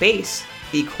Magnac's base,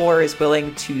 the Corps is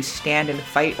willing to stand and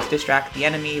fight to distract the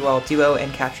enemy while Duo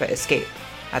and Catra escape.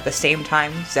 At the same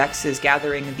time, Zex is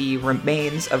gathering the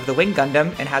remains of the Wing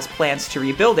Gundam and has plans to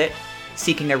rebuild it,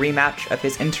 seeking a rematch of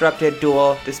his interrupted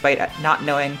duel despite not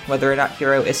knowing whether or not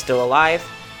Hiro is still alive.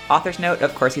 Author's note,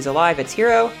 of course he's alive, it's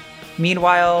Hiro.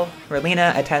 Meanwhile,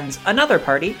 Relina attends another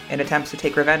party and attempts to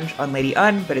take revenge on Lady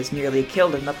Un, but is nearly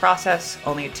killed in the process,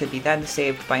 only to be then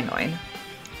saved by Noin.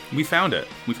 We found it.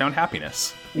 We found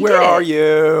happiness. Where are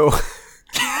you?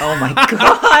 Oh my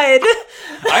god!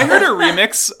 I heard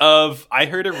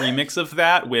a remix of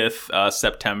that with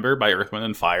September by Earth, Wind,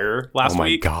 and Fire last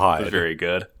week. Oh my god. It was very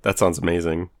good. That sounds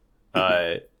amazing.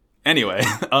 Anyway,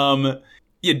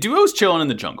 yeah, Duo's chilling in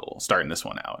the jungle, starting this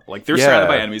one out. Like, they're surrounded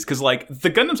by enemies, because, like, the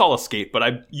Gundams all escape,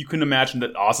 but you can imagine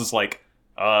that Oz is like,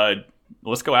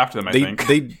 let's go after them, I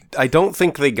think. I don't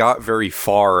think they got very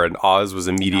far, and Oz was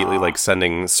immediately, like,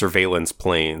 sending surveillance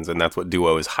planes, and that's what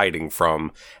Duo is hiding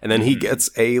from. And then he gets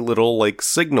a little, like,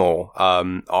 signal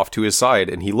off to his side,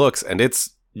 and he looks, and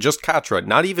it's just Catra,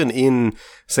 not even in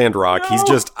Sandrock. No. He's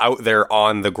just out there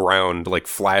on the ground, like,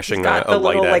 flashing a light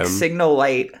little, at like, him. signal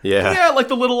light. Yeah, like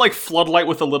the little, like, floodlight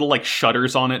with the little, like,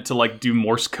 shutters on it to, like, do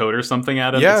Morse code or something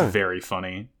at him. Yeah. It's very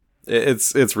funny.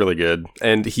 It's really good.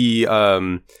 And he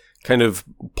kind of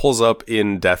pulls up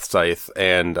in Death Scythe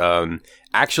and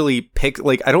actually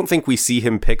I don't think we see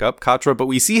him pick up Catra, but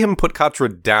we see him put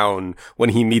Catra down when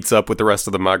he meets up with the rest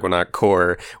of the Magnac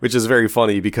Corps, which is very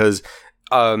funny because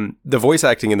the voice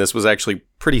acting in this was actually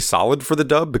pretty solid for the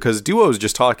dub, because Duo's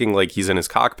just talking like he's in his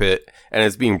cockpit and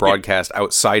it's being broadcast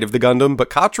outside of the Gundam, but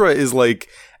Catra is like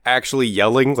actually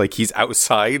yelling like he's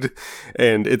outside,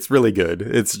 and it's really good.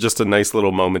 It's just a nice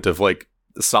little moment of like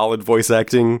solid voice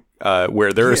acting,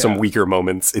 where there are some weaker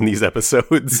moments in these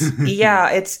episodes. Yeah,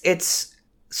 it's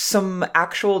some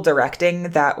actual directing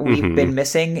that we've been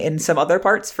missing in some other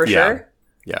parts for sure.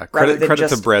 Yeah, credit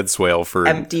to Brad Swale for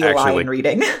empty actually line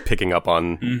reading, picking up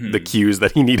on the cues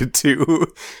that he needed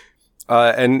to.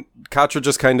 And Catra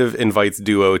just kind of invites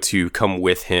Duo to come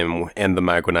with him and the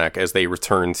Magnac as they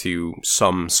return to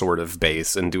some sort of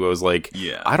base. And Duo's like,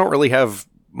 I don't really have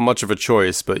much of a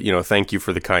choice, but, thank you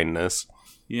for the kindness.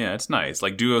 Yeah, it's nice.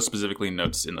 Like, Duo specifically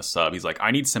notes in the sub, he's like,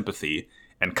 I need sympathy.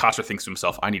 And Catra thinks to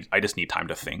himself, I just need time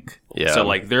to think. Yeah. So,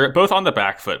 like, they're both on the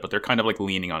back foot, but they're kind of, like,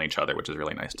 leaning on each other, which is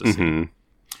really nice to see.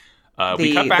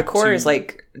 We cut back the Corps is,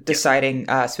 like, deciding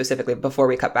specifically before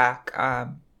we cut back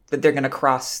that they're going to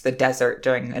cross the desert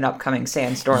during an upcoming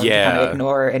sandstorm to kind of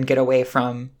ignore and get away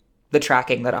from the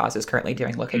tracking that Oz is currently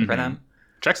doing, looking for them.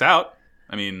 Checks out.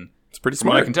 I mean, it's pretty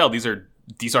smart. From what I can tell, these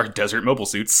are desert mobile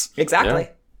suits. Exactly.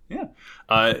 Yeah.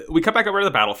 We cut back over to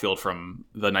the battlefield from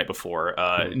the night before.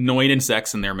 Noin and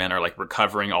Zex and their men are like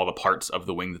recovering all the parts of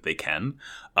the wing that they can.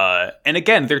 And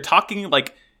again, they're talking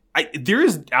like there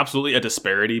is absolutely a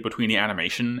disparity between the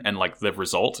animation and like the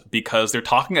result, because they're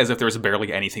talking as if there's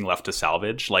barely anything left to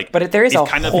salvage. Like, but there is it's a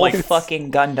kind of whole like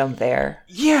fucking Gundam there.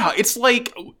 Yeah, it's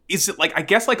like, is it like, I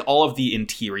guess like all of the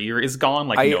interior is gone.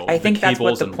 Like, I think that's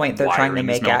what the point they're trying to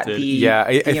make at.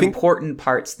 I think important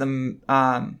parts,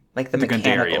 like the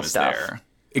mechanical stuff. There.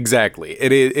 Exactly.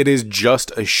 It is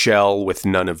just a shell with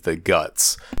none of the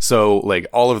guts. So, like,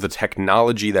 all of the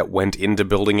technology that went into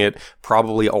building it,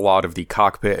 probably a lot of the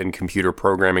cockpit and computer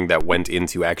programming that went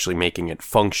into actually making it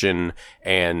function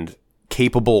and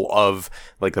capable of,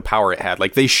 like, the power it had.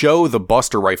 Like, they show the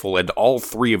Buster Rifle and all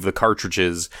 3 of the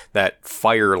cartridges that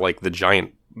fire, like, the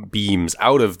giant beams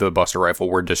out of the Buster Rifle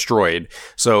were destroyed.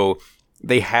 So,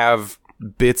 they have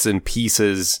bits and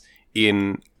pieces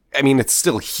in... I mean, it's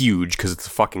still huge because it's a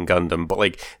fucking Gundam, but,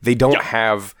 like, they don't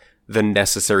have the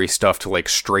necessary stuff to, like,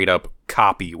 straight up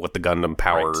copy what the Gundam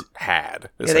power had.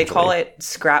 Yeah, they call it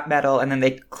scrap metal, and then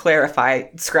they clarify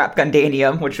scrap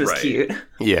Gundanium, which was cute.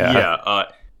 Yeah.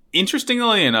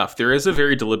 Interestingly enough, there is a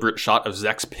very deliberate shot of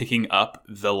Zex picking up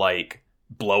the, like,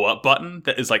 blow-up button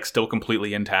that is, like, still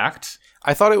completely intact.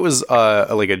 I thought it was,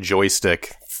 like, a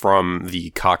joystick from the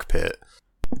cockpit.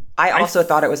 I also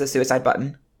thought it was a suicide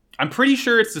button. I'm pretty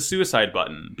sure it's the suicide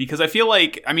button, because I feel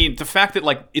like, I mean, the fact that,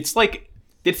 like, it's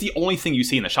the only thing you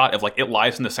see in the shot of, like, it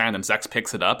lies in the sand and Zex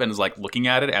picks it up and is, like, looking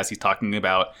at it as he's talking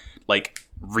about, like,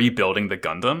 rebuilding the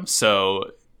Gundam. So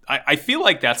I feel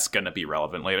like that's going to be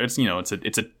relevant later. It's,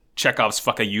 it's a Chekhov's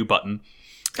fuck a you button.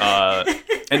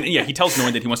 And yeah, he tells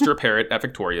Noin that he wants to repair it at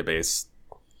Victoria Base.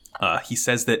 He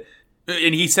says that,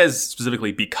 and he says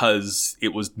specifically because it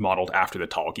was modeled after the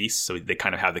Tall Geese, so they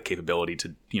kind of have the capability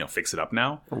to, fix it up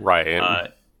now.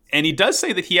 Right. And he does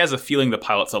say that he has a feeling the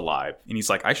pilot's alive. And he's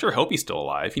like, I sure hope he's still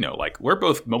alive. Like, we're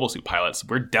both mobile suit pilots.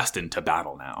 We're destined to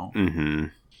battle now. Mm-hmm.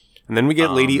 And then we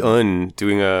get Lady Un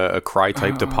doing a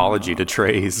cry-typed apology to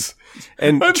Treize.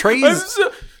 And Treize...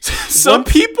 Some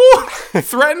people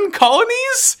threaten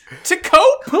colonies to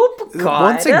cope?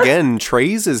 Once again,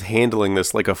 Treize is handling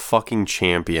this like a fucking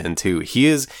champion, too. He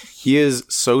is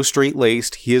so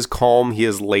straight-laced, he is calm, he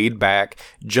is laid back,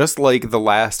 just like the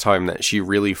last time that she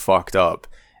really fucked up.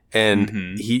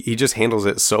 And he just handles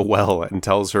it so well and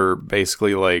tells her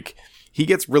basically, like, he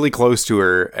gets really close to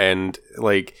her and,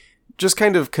 like, just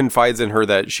kind of confides in her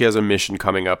that she has a mission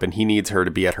coming up and he needs her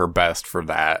to be at her best for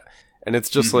that. And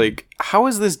it's just like, how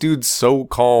is this dude so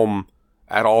calm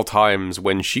at all times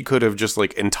when she could have just,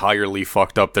 like, entirely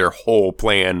fucked up their whole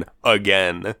plan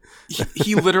again?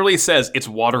 He literally says, it's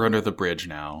water under the bridge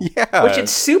now. Yeah. Which it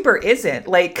super isn't.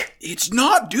 Like, it's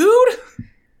not, dude!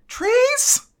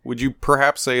 Treize? Would you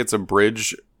perhaps say it's a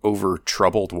bridge over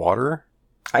troubled water?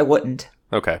 I wouldn't.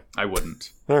 Okay. I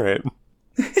wouldn't. All right.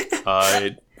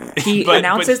 He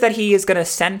announces that he is going to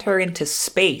send her into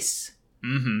space.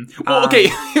 Mm-hmm. Well, okay,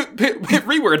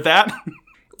 reword that.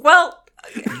 Well,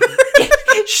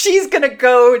 she's gonna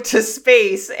go to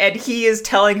space, and he is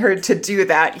telling her to do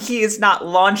that. He is not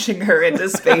launching her into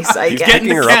space, I guess. He's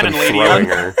getting her up and throwing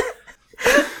her.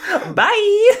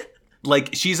 Bye!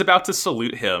 Like, she's about to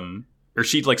salute him, or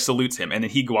she, like, salutes him, and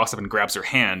then he walks up and grabs her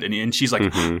hand, and she's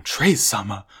like,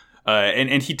 Treize-sama.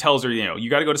 And he tells her, you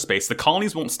gotta go to space. The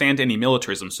colonies won't stand any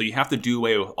militarism, so you have to do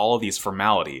away with all of these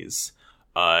formalities.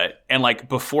 And, like,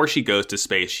 before she goes to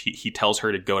space, he tells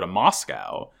her to go to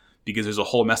Moscow because there's a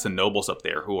whole mess of nobles up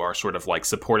there who are sort of, like,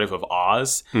 supportive of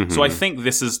Oz. So I think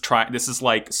this is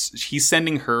like he's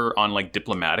sending her on, like,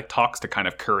 diplomatic talks to kind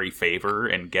of curry favor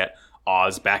and get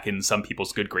Oz back in some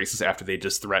people's good graces after they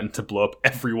just threatened to blow up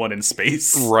everyone in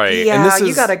space. Right. Yeah, and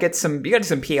you gotta get some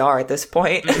PR at this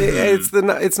point.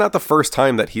 It's not the first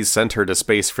time that he's sent her to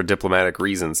space for diplomatic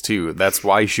reasons, too. That's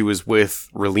why she was with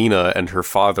Relina and her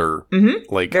father,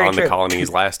 like, Very on true. the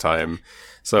colonies last time.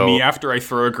 So Me after I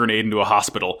throw a grenade into a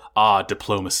hospital.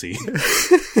 Diplomacy.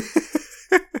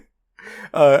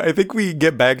 I think we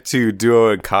get back to Duo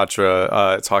and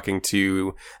Katra talking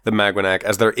to the Magwanac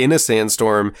as they're in a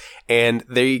sandstorm, and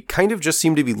they kind of just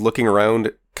seem to be looking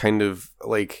around, kind of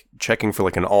like checking for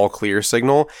like an all clear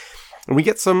signal. And we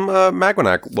get some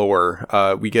Magwanac lore.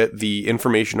 We get the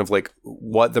information of like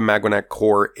what the Magwanac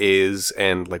Corps is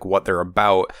and like what they're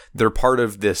about. They're part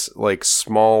of this like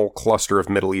small cluster of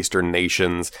Middle Eastern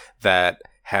nations that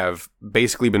have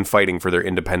basically been fighting for their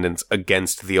independence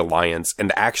against the Alliance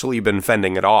and actually been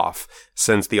fending it off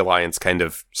since the Alliance kind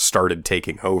of started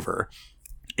taking over.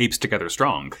 Apes together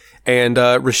strong. And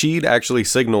Rashid actually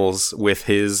signals with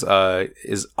his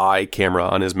eye camera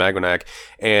on his Magwanac,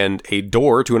 and a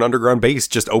door to an underground base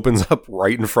just opens up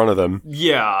right in front of them.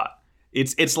 Yeah.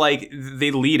 It's like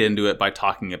they lead into it by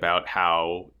talking about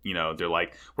how, they're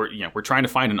like, we're trying to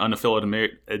find an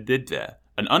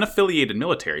an unaffiliated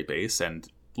military base, and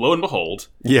lo and behold,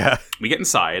 Yeah. we get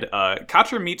inside.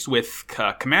 Katra meets with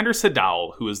Commander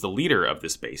Sadal, who is the leader of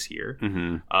this base here.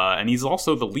 And he's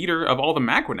also the leader of all the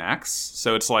Magwanacs.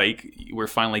 So it's like we're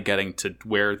finally getting to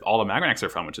where all the Magwanacs are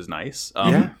from, which is nice.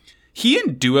 He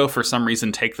and Duo, for some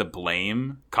reason, take the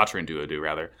blame. Katra and Duo do,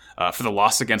 rather, for the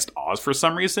loss against Oz for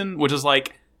some reason, which is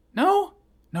like, no,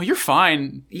 you're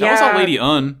fine. That was all Lady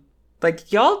Un.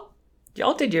 Like, y'all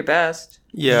did your best.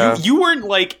 Yeah. You weren't,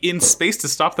 like, in space to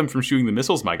stop them from shooting the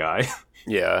missiles, my guy.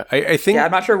 Yeah. I think... Yeah,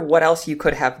 I'm not sure what else you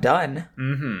could have done.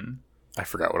 I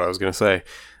forgot what I was going to say.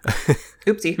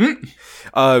 Oopsie.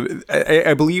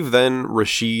 I believe then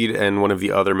Rashid and one of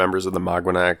the other members of the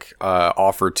Magwanac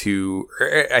offer to...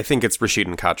 I think it's Rashid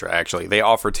and Katra, actually. They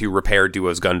offer to repair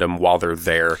Duo's Gundam while they're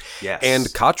there. Yes. And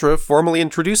Katra formally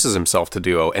introduces himself to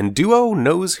Duo, and Duo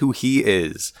knows who he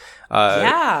is.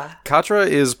 Yeah. Katra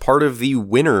is part of the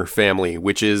Winner family,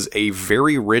 which is a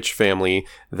very rich family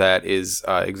that is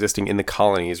existing in the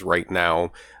colonies right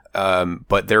now.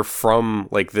 But they're from,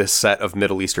 like, this set of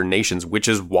Middle Eastern nations, which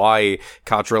is why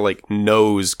Katra, like,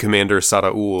 knows Commander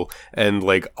Saraul and,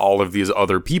 like, all of these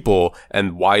other people,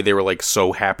 and why they were, like,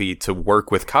 so happy to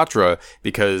work with Katra,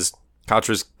 because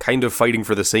Katra's kind of fighting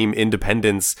for the same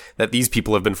independence that these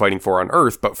people have been fighting for on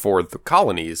Earth, but for the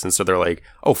colonies. And so they're like,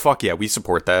 oh, fuck yeah, we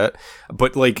support that.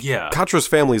 But, like, Katra's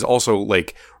family is also,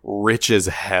 like, rich as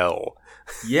hell.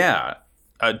 Yeah.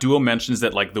 Duo mentions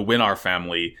that, like, the Winar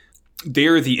family...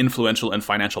 they're the influential and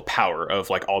financial power of,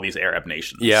 like, all these Arab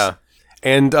nations. Yeah.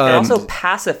 And they're also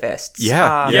pacifists.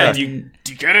 Yeah. Do you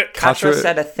get it? Katra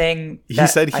said a thing that he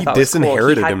said he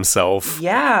disinherited himself.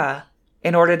 Yeah.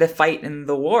 In order to fight in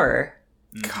the war.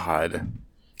 God.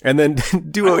 And then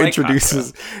Duo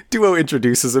introduces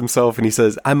himself and he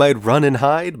says, I might run and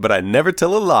hide, but I never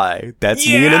tell a lie. That's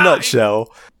me in a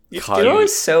nutshell. Duo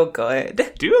is so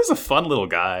good. Duo's a fun little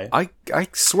guy. I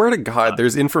swear to God,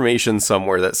 there's information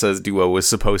somewhere that says Duo was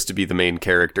supposed to be the main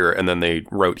character, and then they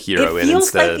wrote Hero in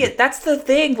instead. Like it. That's the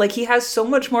thing. Like, he has so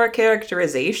much more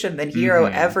characterization than Hero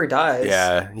ever does.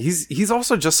 Yeah, he's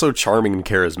also just so charming and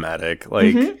charismatic.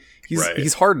 Like,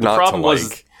 he's hard not to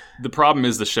like. The problem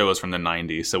is the show is from the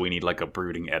 90s, so we need, like, a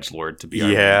brooding edgelord to be our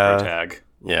main tag.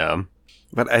 Yeah,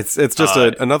 but it's just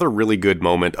another really good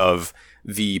moment of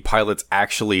the pilots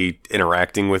actually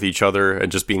interacting with each other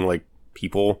and just being like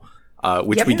people,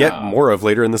 which we get more of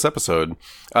later in this episode.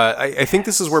 I think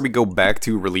this is where we go back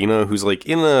to Relina, who's like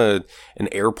in an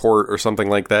airport or something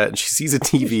like that, and she sees a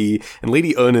TV, and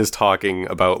Lady Un is talking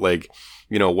about, like,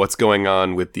 you know, what's going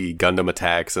on with the Gundam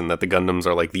attacks and that the Gundams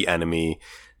are like the enemy.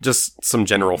 Just some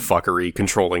general fuckery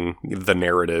controlling the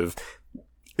narrative.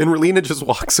 And Relina just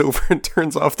walks over and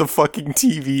turns off the fucking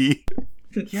TV.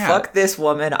 Yeah. Fuck this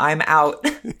woman, I'm out.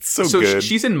 It's so good.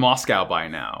 She's in Moscow by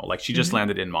now. Like, she just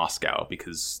landed in Moscow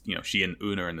because, you know, she and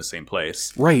Un are in the same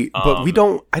place. Right, but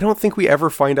I don't think we ever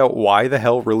find out why the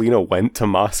hell Relina went to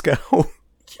Moscow.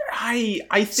 I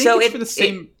think it's for the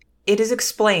same... It is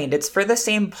explained. It's for the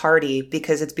same party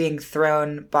because it's being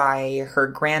thrown by her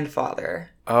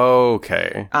grandfather.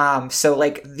 Okay. So,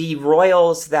 like, the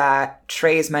royals that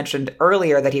Trey's mentioned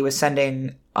earlier that he was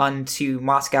sending to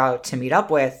Moscow to meet up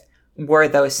with were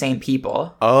those same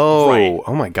people. Oh, right.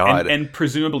 Oh my God. And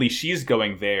presumably she's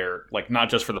going there, like, not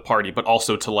just for the party, but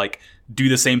also to, like, do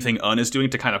the same thing Un is doing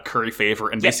to kind of curry favor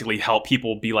and basically help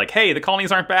people be like, hey, the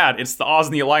colonies aren't bad. It's the Oz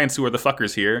and the Alliance who are the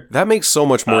fuckers here. That makes so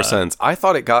much more sense. I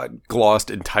thought it got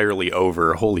glossed entirely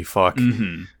over. Holy fuck.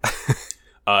 Mm-hmm.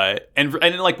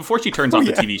 And like, before she turns off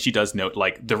the TV, she does note,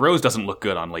 like, the rose doesn't look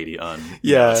good on Lady Un.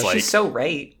 Yeah. It's like, she's so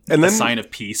right. And then, a sign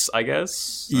of peace, I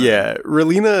guess. Yeah.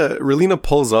 Relina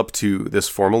pulls up to this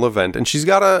formal event, and she's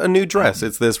got a new dress.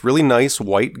 It's this really nice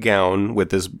white gown with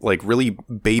this, like, really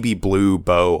baby blue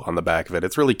bow on the back of it.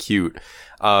 It's really cute.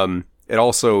 It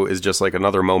also is just, like,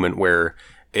 another moment where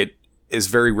it is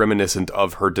very reminiscent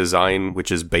of her design,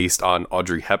 which is based on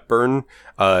Audrey Hepburn.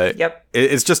 Yep.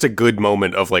 It's just a good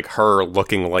moment of, like, her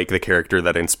looking like the character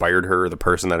that inspired her, the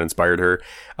person that inspired her.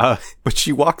 But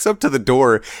she walks up to the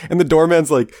door, and the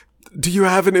doorman's like, do you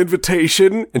have an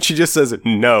invitation? And she just says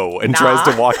no, and tries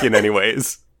to walk in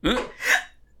anyways. I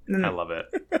love it.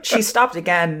 She stopped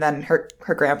again, then her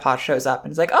grandpa shows up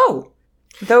and is like, oh.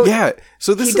 Though yeah,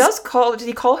 so this did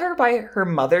he call her by her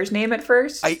mother's name at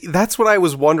first? That's what I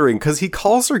was wondering, because he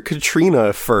calls her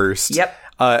Katrina first. Yep.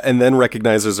 And then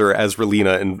recognizes her as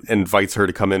Relina and invites her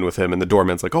to come in with him. And the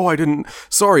doorman's like, oh,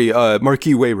 sorry,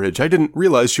 Marquis Wayridge, I didn't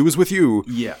realize she was with you.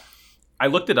 Yeah. I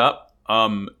looked it up.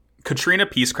 Katrina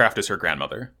Peacecraft is her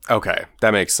grandmother. Okay,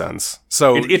 that makes sense.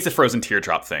 So it's a frozen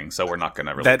teardrop thing, so we're not going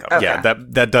to really cover that. Yeah,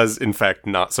 that does, in fact,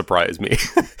 not surprise me.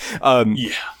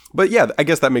 Yeah. But yeah, I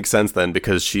guess that makes sense then,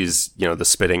 because she's, the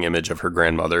spitting image of her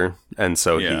grandmother. And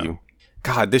so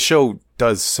God, this show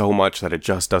does so much that it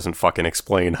just doesn't fucking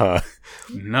explain, huh?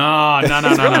 No. We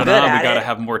gotta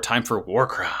have more time for war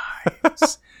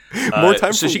crimes. More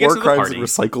time for war crimes and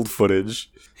recycled footage.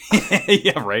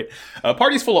 Yeah, right.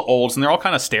 Party's full of olds, and they're all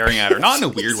kind of staring at her. Not in a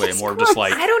weird way, more of just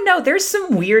like... I don't know. There's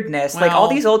some weirdness. Like, all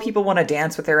these old people want to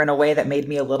dance with her in a way that made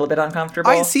me a little bit uncomfortable.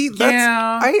 I see.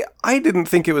 I didn't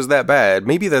think it was that bad.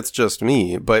 Maybe that's just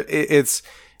me, but it's...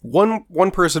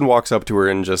 One person walks up to her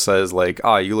and just says, like,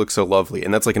 you look so lovely.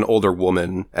 And that's, like, an older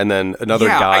woman. And then another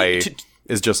guy...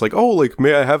 is just like, oh, like,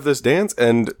 may I have this dance?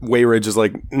 And Wayridge is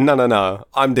like, no,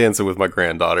 I'm dancing with my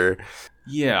granddaughter.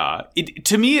 Yeah.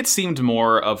 To me, it seemed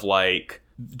more of, like,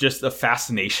 just the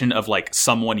fascination of, like,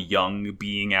 someone young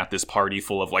being at this party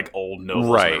full of, like, old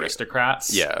nobles and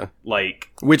aristocrats. Yeah.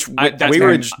 Like... Which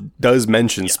Wayridge does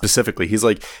mention specifically. He's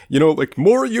like, like,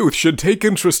 more youth should take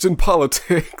interest in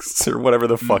politics, or whatever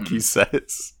the fuck he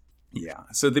says. Yeah.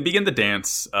 So they begin the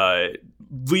dance.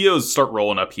 Leos start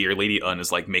rolling up here. Lady Un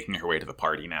is like making her way to the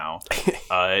party now.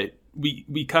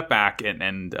 We cut back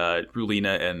and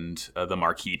Rulina and the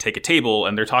Marquis take a table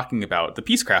and they're talking about the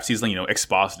Peacecrafts. He's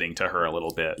expositing to her a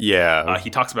little bit. Yeah. He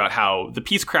talks about how the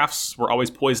Peacecrafts were always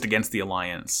poised against the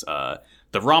Alliance. The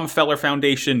Romfeller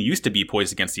Foundation used to be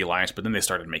poised against the Alliance, but then they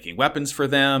started making weapons for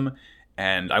them.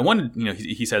 And I wanted,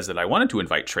 he says that I wanted to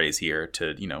invite Treize here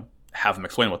to, have him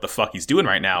explain what the fuck he's doing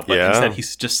right now, but instead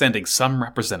he's just sending some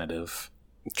representative.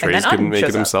 Treize couldn't make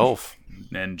it himself.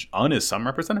 And Un is some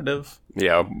representative.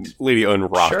 Yeah, Lady Un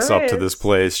rocks up to this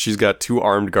place. She's got 2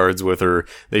 armed guards with her.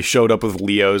 They showed up with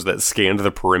Leos that scanned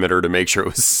the perimeter to make sure it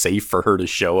was safe for her to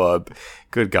show up.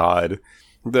 Good God.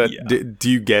 Do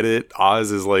you get it?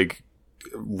 Oz is, like,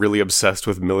 really obsessed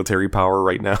with military power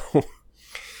right now.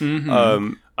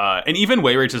 Mm-hmm. And even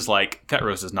Wayridge is like,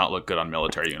 Ketrose does not look good on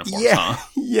military uniforms, huh?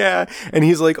 Yeah. And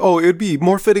he's like, oh, it would be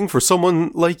more fitting for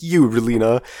someone like you,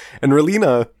 Relina. And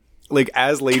Relina, like,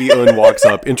 as Lady Un walks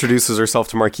up, introduces herself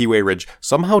to Marquis Wayridge,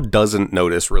 somehow doesn't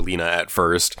notice Relina at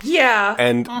first. Yeah.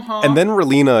 And then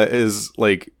Relina is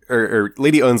like, or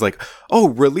Lady Un's like,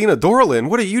 oh, Relina Dorlin,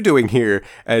 what are you doing here?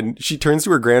 And she turns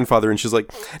to her grandfather and she's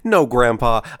like, no,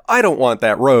 Grandpa, I don't want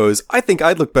that rose. I think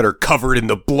I'd look better covered in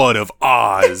the blood of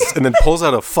Oz. And then pulls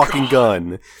out a fucking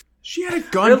gun. She had a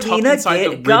gun tucked inside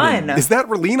the gun. ribbon. Is that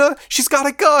Relina? She's got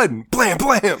a gun. Blam,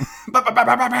 blam.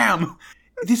 Bam.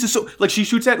 This is so, like, she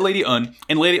shoots at Lady Un,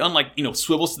 and Lady Un, like,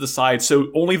 swivels to the side,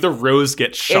 so only the rose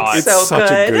gets shot. It's so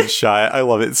such a good shot. I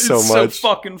love it so much. It's so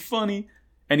fucking funny.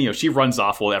 And, she runs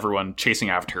off with everyone chasing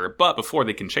after her. But before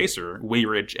they can chase her,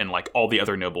 Wayridge and, like, all the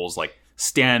other nobles, like,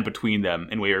 stand between them.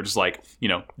 And Wayridge's like,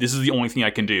 this is the only thing I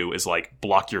can do is, like,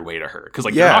 block your way to her. Because,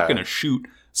 like, they're not going to shoot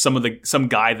some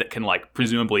guy that can, like,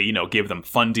 presumably, give them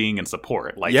funding and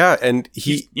support. Like, yeah, and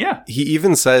he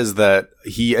even says that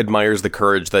he admires the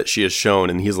courage that she has shown.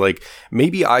 And he's like,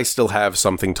 maybe I still have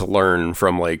something to learn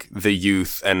from, like, the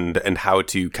youth and how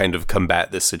to kind of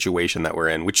combat this situation that we're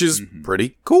in, which is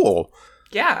pretty cool.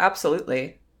 Yeah,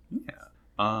 absolutely.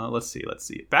 Yeah. Let's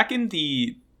see. Back in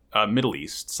the Middle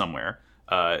East somewhere,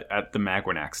 at the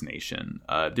Magwanax Nation,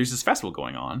 there's this festival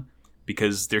going on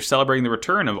because they're celebrating the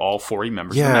return of all 40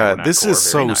 members of the Magwanax. Yeah, this is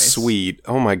so sweet.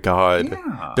 Oh my God.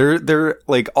 Yeah. They're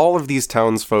like, all of these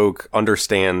townsfolk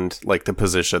understand, like, the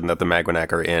position that the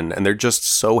Magwanax are in, and they're just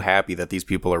so happy that these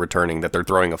people are returning that they're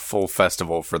throwing a full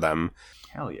festival for them.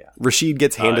 Hell yeah. Rashid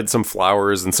gets handed some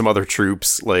flowers, and some other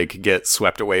troops, like, get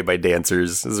swept away by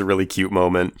dancers. This is a really cute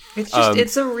moment. It's just,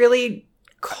 it's a really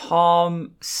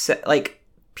calm,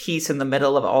 piece in the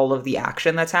middle of all of the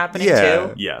action that's happening,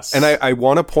 too. Yes. And I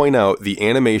want to point out the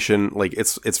animation, like,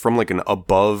 it's from, like, an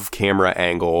above camera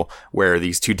angle where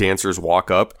these 2 dancers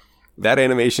walk up. That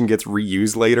animation gets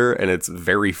reused later, and it's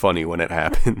very funny when it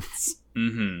happens.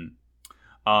 Duo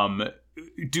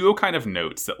kind of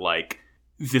notes that, like,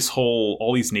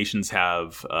 all these nations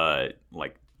have,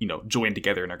 joined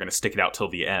together and are going to stick it out till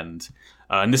the end.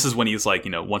 And this is when he's like,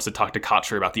 wants to talk to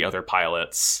Katra about the other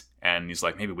pilots. And he's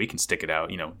like, maybe we can stick it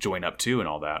out, join up too and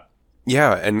all that.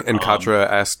 Yeah, and Katra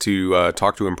asked to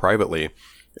talk to him privately.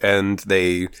 And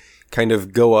they kind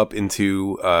of go up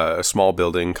into a small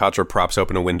building. Katra props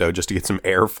open a window just to get some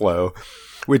airflow,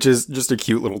 which is just a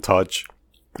cute little touch.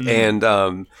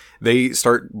 And they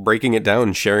start breaking it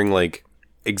down, sharing, like,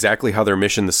 exactly how their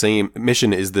mission is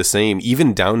the same,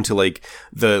 even down to, like,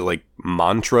 the, like,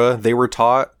 mantra they were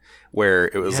taught, where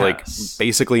it was like,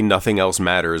 basically nothing else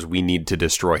matters, we need to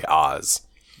destroy Oz.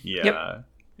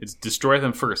 It's destroy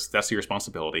them first, that's your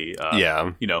responsibility.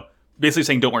 Yeah, basically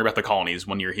saying don't worry about the colonies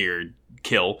when you're here,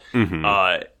 kill.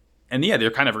 And yeah,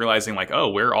 they're kind of realizing like, oh,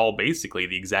 we're all basically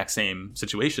the exact same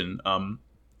situation.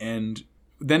 And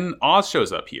then Oz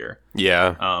shows up here.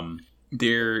 Yeah.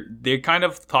 They're kind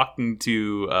of talking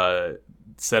to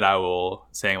Said Owl,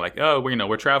 saying like, oh,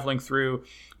 we're traveling through.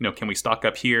 Can we stock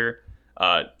up here?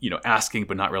 Asking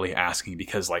but not really asking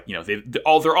because like they're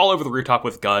all over the rooftop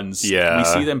with guns. Yeah. We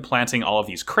see them planting all of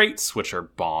these crates, which are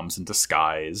bombs in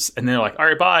disguise, and they're like, all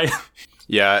right, bye.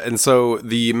 Yeah, and so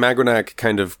the Magonak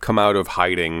kind of come out of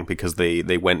hiding because they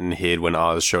went and hid when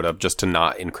Oz showed up just to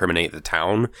not incriminate the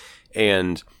town.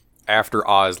 And after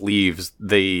Oz leaves,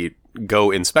 they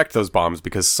go inspect those bombs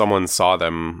because someone saw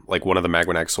them, like one of the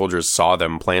Magonak soldiers saw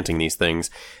them planting these things.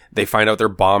 They find out they're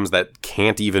bombs that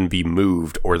can't even be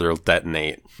moved or they'll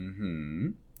detonate.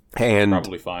 Mm-hmm. And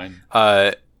probably fine.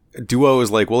 Duo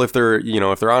is like, well, if they're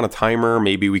on a timer,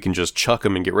 maybe we can just chuck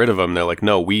them and get rid of them. They're like,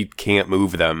 no, we can't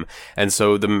move them. And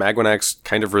so the Magonaks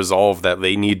kind of resolve that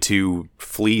they need to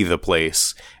flee the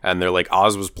place. And they're like,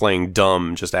 Oz was playing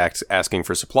dumb, just asking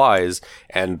for supplies.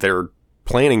 And they're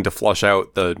planning to flush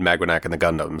out the Magonak and the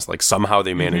Gundams. Like somehow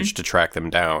they managed to track them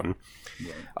down.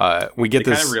 We get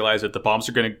they this. Kind of realize that the bombs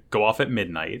are going to go off at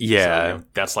midnight. Yeah, so,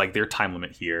 that's like their time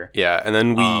limit here. Yeah, and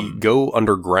then we go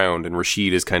underground, and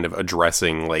Rashid is kind of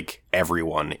addressing like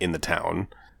everyone in the town.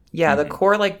 Yeah, the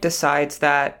Corps like decides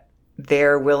that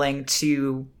they're willing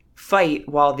to fight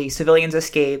while the civilians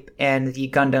escape and the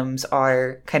Gundams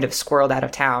are kind of squirreled out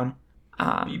of town.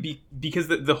 Because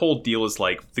the whole deal is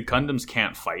like the Gundams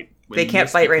can't fight. They can't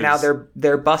fight right now.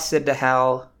 They're busted to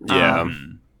hell. Yeah.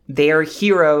 They're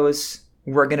heroes.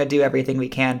 We're going to do everything we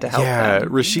can to help them. Yeah,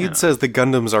 Rashid says the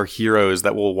Gundams are heroes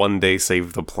that will one day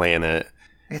save the planet.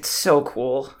 It's so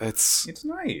cool. It's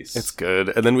nice. It's good.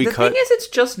 And then the thing is, it's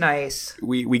just nice.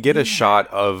 We get a shot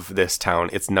of this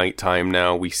town. It's nighttime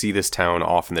now. We see this town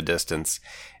off in the distance,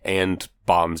 and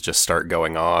bombs just start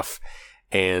going off.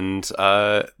 And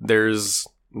there's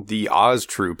the Oz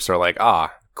troops are like,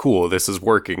 cool, this is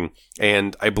working.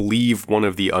 And I believe one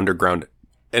of the underground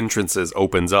entrances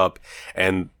opens up,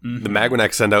 and the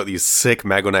Magonak send out these sick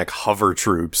Magonak hover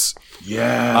troops.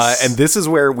 Yes. And this is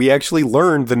where we actually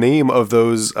learned the name of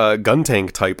those gun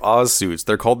tank type Oz suits.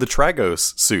 They're called the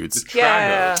Tragos suits.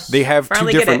 Yeah. They have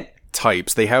Finally two different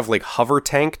types. They have like hover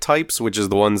tank types, which is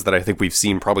the ones that I think we've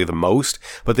seen probably the most,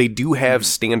 but they do have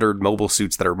standard mobile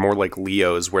suits that are more like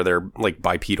Leo's, where they're like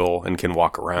bipedal and can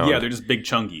walk around. Yeah, they're just big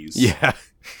chungies. Yeah.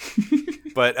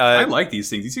 But I like these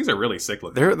things. These things are really sick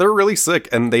looking. They're really sick,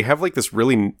 and they have like this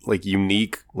really like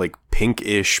unique like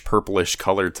pinkish purplish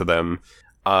color to them.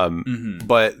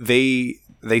 But they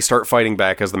start fighting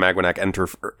back as the Magonak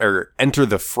enter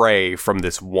the fray from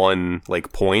this one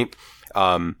like point.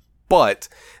 But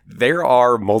there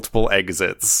are multiple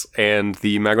exits, and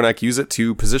the Magonak use it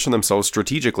to position themselves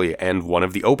strategically, and one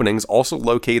of the openings also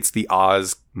locates the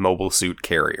Oz mobile suit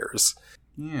carriers.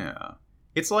 Yeah.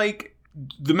 It's like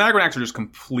the Magonaks are just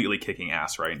completely kicking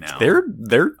ass right now. They're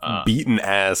beating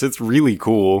ass. It's really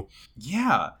cool.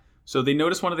 Yeah. So they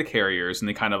notice one of the carriers, and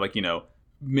they kind of like,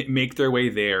 make their way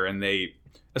there, and they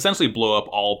essentially blow up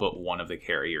all but one of the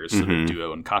carriers so that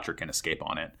Duo and Katra can escape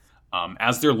on it.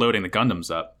 As they're loading the Gundams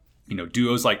up,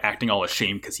 Duo's like acting all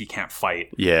ashamed because he can't fight.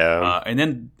 Yeah.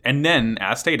 And then,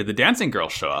 as stated, the dancing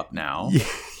girls show up now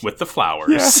with the flowers.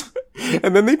 Yeah.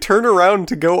 And then they turn around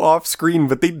to go off screen,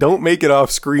 but they don't make it off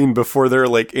screen before their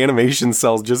like animation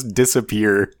cells just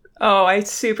disappear. Oh, I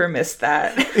super missed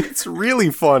that. It's really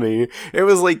funny. It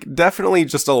was like definitely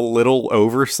just a little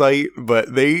oversight,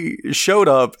 but they showed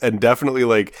up and definitely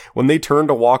like when they turned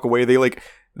to walk away,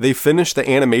 they finished the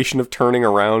animation of turning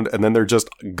around, and then they're just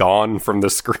gone from the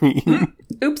screen.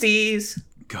 Oopsies.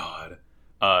 God.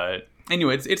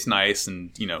 Anyway, it's nice,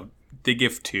 and they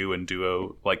give two, and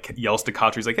Duo like yells to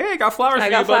Katra. He's like, "Hey, I got flowers for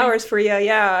you, buddy." I got flowers for you.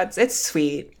 Yeah, it's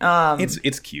sweet.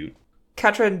 It's cute.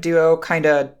 Katra and Duo kind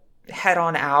of head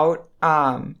on out,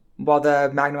 while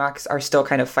the Magonaks are still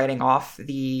kind of fighting off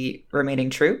the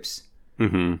remaining troops.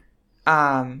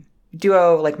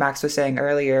 Duo, like Max was saying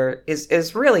earlier,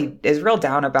 is real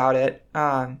down about it,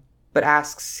 but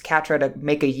asks Katra to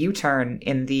make a U-turn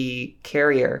in the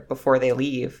carrier before they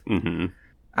leave.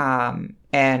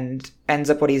 And ends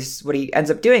up what he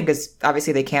ends up doing, because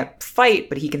obviously they can't fight,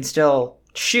 but he can still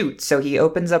shoot. So he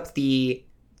opens up the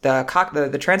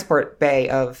transport bay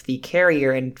of the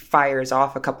carrier and fires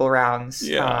off a couple rounds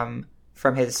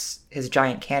from his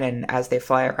giant cannon as they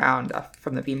fly around,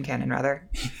 from the beam cannon, rather.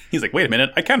 He's like, wait a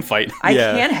minute, I can fight. I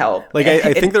can help. Like,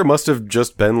 I think there must have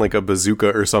just been, like, a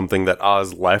bazooka or something that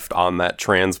Oz left on that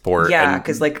transport. Yeah,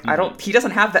 because, like, he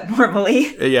doesn't have that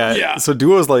normally. Yeah. So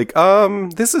Duo's like,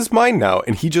 this is mine now.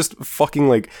 And he just fucking,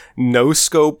 like,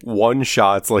 no-scope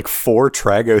one-shots, like, 4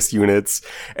 Tragos units.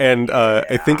 And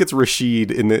I think it's Rashid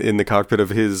in the cockpit of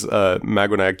his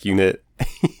Magwanac unit.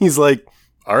 He's like,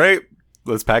 all right,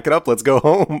 let's pack it up. Let's go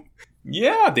home.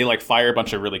 Yeah, they, like, fire a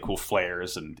bunch of really cool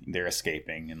flares, and they're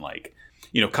escaping. And, like,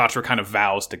 Katra kind of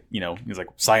vows to, he's like,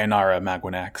 sayonara,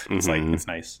 Magwanac. It's like, it's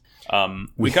nice.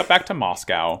 We cut back to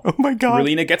Moscow. Oh my god.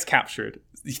 Relina gets captured.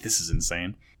 This is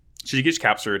insane. She gets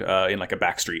captured in, like, a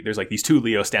back street. There's, like, these 2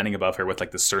 Leos standing above her with,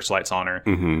 like, the searchlights on her.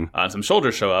 And some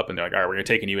soldiers show up, and they're like, all right, we're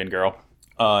taking you in, girl.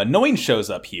 Noin shows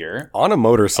up here. On a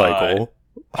motorcycle.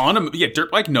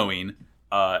 Dirt bike Noin.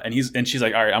 And she's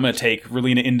like, all right, I'm going to take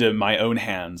Relina into my own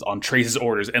hands on Trace's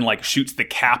orders, and, like, shoots the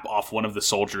cap off one of the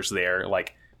soldiers there.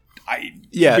 Like,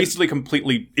 basically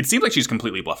completely, it seems like she's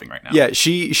completely bluffing right now. Yeah,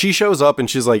 she shows up and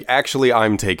she's like, actually,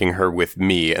 I'm taking her with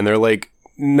me. And they're like,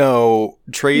 no,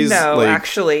 Trey's like,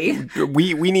 actually,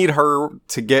 we need her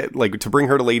to get, like, to bring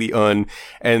her to Lady Un.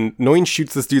 And Noin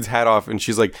shoots this dude's hat off, and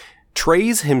she's like,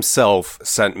 Trey's himself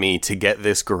sent me to get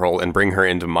this girl and bring her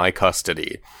into my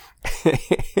custody.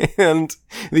 And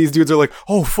these dudes are like,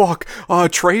 oh fuck,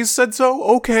 Trey's said so,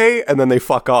 okay, and then they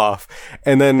fuck off.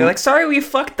 And then they're like, sorry, we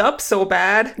fucked up so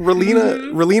bad.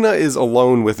 Relina is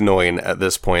alone with Noin at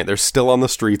this point. They're still on the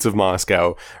streets of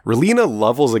Moscow. Relina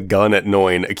levels a gun at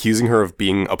Noin, accusing her of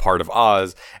being a part of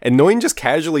Oz, and Noin just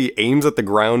casually aims at the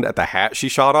ground at the hat she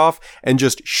shot off and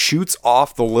just shoots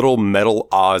off the little metal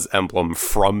Oz emblem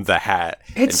from the hat.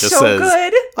 It's just so says,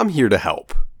 good. I'm here to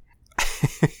help.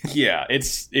 Yeah,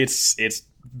 it's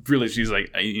really, she's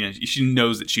like, she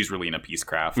knows that she's really in a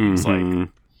Peacecraft. It's like,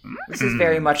 this is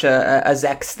very much a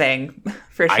Zex thing,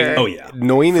 for sure. Oh yeah,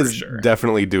 Noin is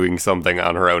definitely doing something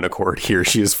on her own accord here.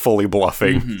 She is fully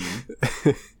bluffing.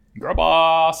 Girl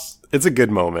boss. It's a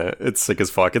good moment. It's sick as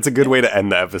fuck. It's a good way to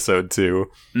end the episode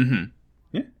too.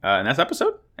 Yeah, and that's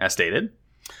episode, as stated.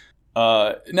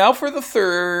 Now for the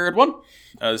third one.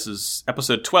 This is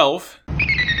episode 12.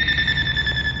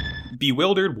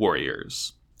 Bewildered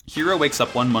Warriors. Hiro wakes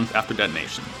up 1 month after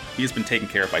detonation. He has been taken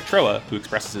care of by Troa, who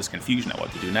expresses his confusion at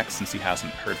what to do next since he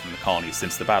hasn't heard from the colony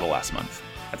since the battle last month.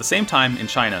 At the same time, in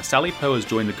China, Sally Po has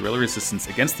joined the guerrilla resistance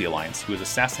against the Alliance, who has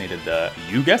assassinated the,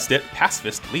 you guessed it,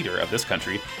 pacifist leader of this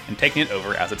country and taken it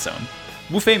over as its own.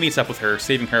 Wu Fei meets up with her,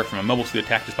 saving her from a mobile suit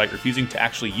attack despite refusing to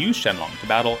actually use Shenlong to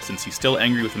battle, since he's still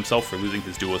angry with himself for losing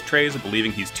his duel with Treize,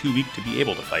 believing he's too weak to be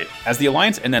able to fight. As the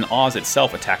Alliance and then Oz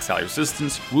itself attack Sally's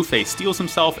resistance, Wu Fei steals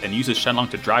himself and uses Shenlong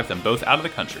to drive them both out of the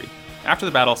country. After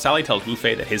the battle, Sally tells Wu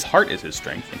Fei that his heart is his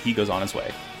strength, and he goes on his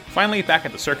way. Finally, back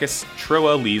at the circus,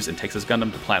 Troa leaves and takes his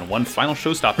Gundam to plan one final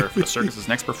showstopper for the circus's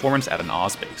next performance at an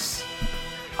Oz base.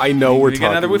 I know we're talking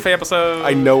another Wu Fei episode.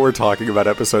 I know we're talking about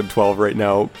episode 12 right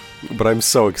now, but I'm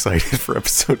so excited for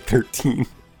episode 13.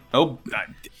 Oh,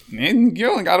 you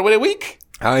only got to wait a week.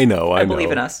 I know. I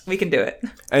believe in us. We can do it.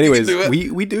 Anyways,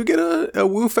 we do get a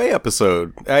Wu Fei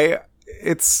episode.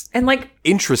 It's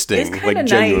interesting, it's like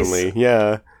genuinely, nice.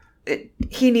 Yeah.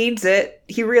 He needs it.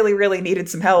 He really, really needed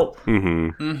some help.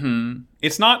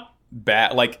 It's not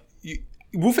bad. Like,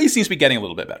 Wu Fei seems to be getting a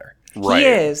little bit better. Right. He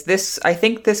is. I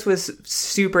think this was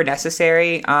super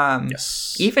necessary.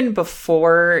 Yes. Even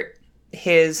before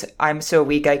his "I'm so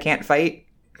weak I can't fight"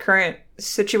 current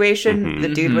situation, the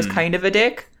dude was kind of a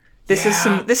dick. This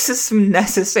is some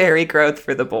necessary growth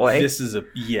for the boy. This is a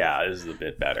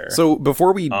bit better. So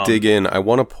before we dig in, I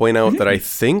want to point out that I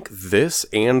think this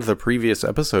and the previous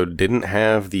episode didn't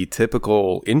have the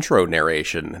typical intro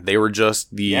narration. They were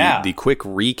just the quick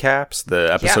recaps, the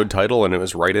episode title, and it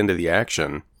was right into the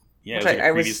action. Yeah, it was like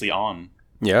previously on.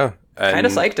 Yeah. Kind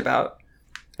of psyched about.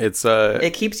 It's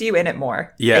it keeps you in it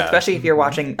more. Yeah. Especially if you're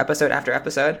watching episode after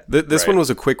episode. This one was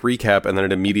a quick recap, and then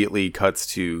it immediately cuts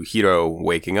to Hiro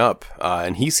waking up,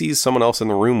 and he sees someone else in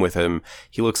the room with him.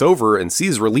 He looks over and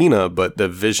sees Relina, but the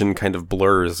vision kind of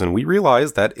blurs, and we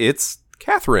realize that it's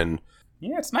Catherine.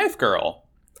 Yeah, it's Knife Girl.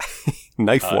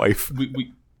 Knife Wife.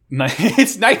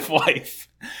 It's Knife Wife.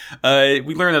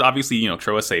 We learn that obviously,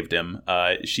 Troa saved him.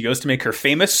 She goes to make her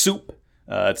famous soup.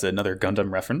 It's another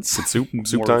Gundam reference. It's soup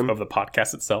more time of the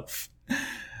podcast itself.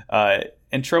 And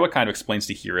Troa kind of explains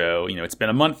to Hiro, it's been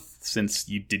a month since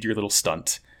you did your little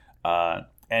stunt.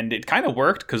 And it kind of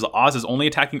worked because Oz is only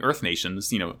attacking Earth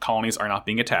nations. Colonies are not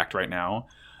being attacked right now.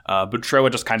 But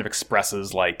Troa just kind of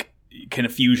expresses, like,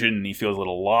 confusion, and he feels a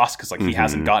little lost because like he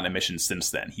hasn't gotten a mission since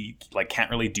then. He like can't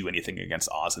really do anything against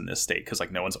Oz in this state because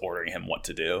like no one's ordering him what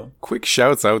to do. Quick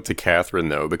shouts out to Catherine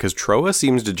though, because Troa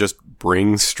seems to just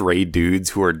bring stray dudes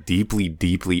who are deeply,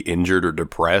 deeply injured or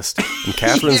depressed, and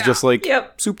Catherine's just like,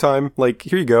 soup time. Like,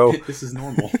 here you go. This is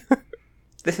normal.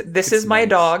 This is my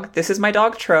dog. This is my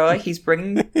dog Troa. He's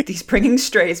bringing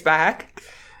strays back.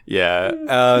 Yeah.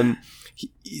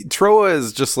 Troa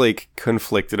is just like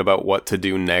conflicted about what to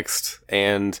do next,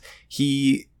 and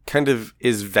he kind of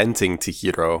is venting to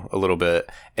Hiro a little bit,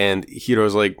 and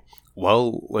Hiro's like,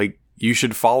 well, like, you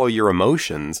should follow your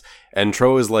emotions. And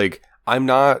Troa's like, I'm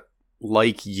not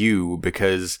like you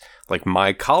because like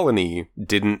my colony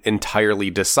didn't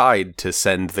entirely decide to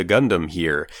send the Gundam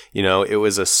here. You know, it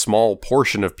was a small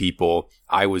portion of people.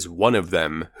 I was one of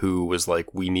them who was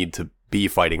like, we need to be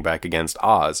fighting back against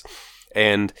Oz.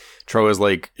 And Troa's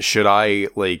like, should I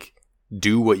like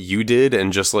do what you did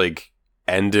and just like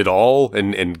end it all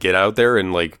and get out there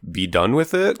and like be done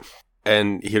with it?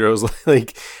 And Hiro's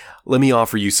like, let me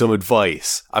offer you some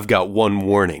advice. I've got one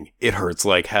warning. It hurts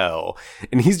like hell.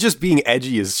 And he's just being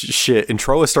edgy as shit, and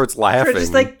Troa starts laughing. Troa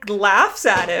just like laughs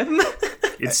at him.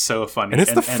 It's so funny. And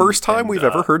it's the first time we've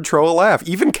ever heard Troa laugh.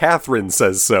 Even Catherine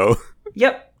says so.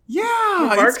 Yep. Yeah,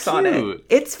 he barks on it.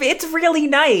 It's really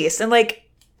nice, and like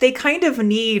they kind of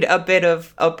need a bit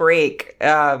of a break.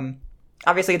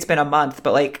 Obviously, it's been a month,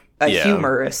 but like a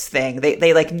humorous thing.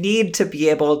 They like need to be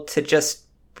able to just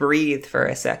breathe for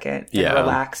a second and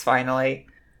relax finally.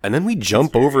 And then we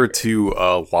jump over to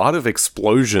a lot of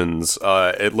explosions.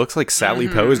 It looks like Sally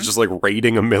Poe is just like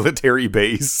raiding a military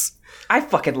base. I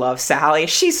fucking love Sally.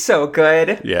 She's so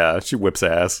good. Yeah, she whips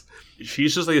ass.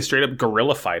 She's just like a straight up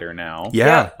guerrilla fighter now.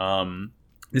 Yeah.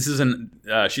 This is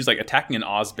she's like attacking an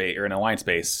Oz base or an Alliance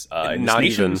base. Not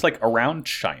even. It's like around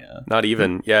China. Not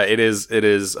even. Yeah, it is. It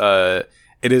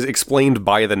is explained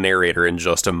by the narrator in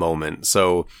just a moment.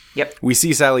 So we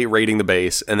see Sally raiding the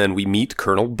base, and then we meet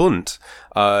Colonel Bunt.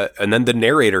 And then the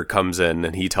narrator comes in,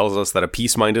 and he tells us that a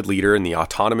peace-minded leader in the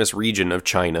autonomous region of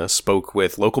China spoke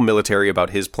with local military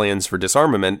about his plans for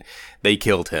disarmament. They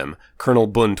killed him. Colonel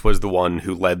Bunt was the one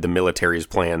who led the military's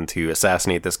plan to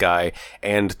assassinate this guy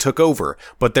and took over.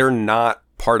 But they're not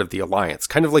part of the Alliance.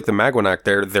 Kind of like the Magwanac,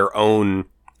 they're their own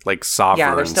like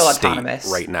sovereign they're still state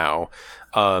autonomous right now.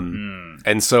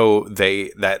 And so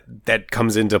that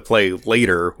comes into play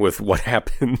later with what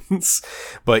happens.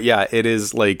 But yeah, it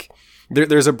is like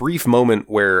there's a brief moment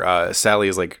where Sally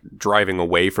is like driving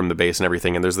away from the base and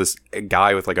everything, and there's this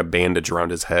guy with like a bandage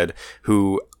around his head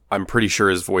who I'm pretty sure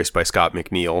is voiced by Scott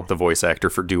McNeil, the voice actor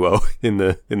for Duo in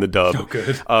the dub. Oh,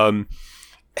 good.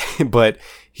 But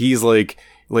he's like,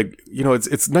 you know,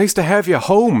 it's nice to have you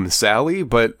home, Sally,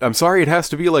 but I'm sorry it has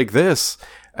to be like this.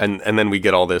 And then we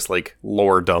get all this like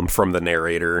lore dump from the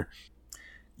narrator.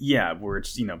 Yeah, where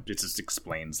it's, you know, it just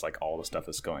explains like all the stuff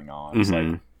that's going on. It's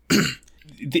like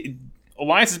the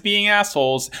Alliance is being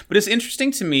assholes, but it's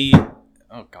interesting to me.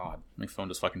 Oh God, my phone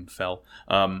just fucking fell.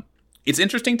 It's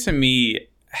interesting to me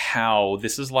how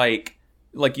this is like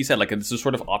you said, like this is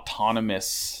sort of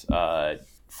autonomous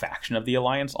faction of the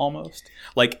Alliance almost.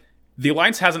 Like the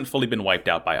Alliance hasn't fully been wiped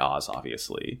out by Oz,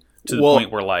 obviously. To the point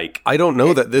where, like... I don't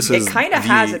know that this is... It kind of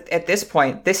has it at this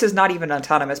point. This is not even an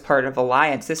autonomous part of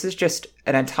Alliance. This is just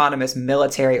an autonomous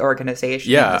military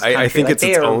organization. Yeah, I think like, it's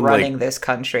its own, running like, this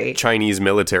country. Chinese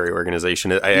military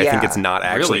organization. I think it's not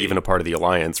actually even a part of the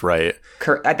Alliance, right?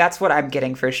 That's what I'm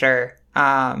getting for sure.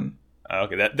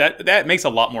 Okay, that makes a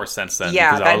lot more sense then.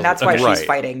 Yeah, that's why she's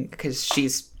fighting, because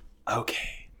she's...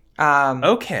 Okay.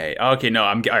 Okay, no,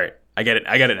 I'm... All right. I get it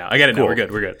now. Cool. We're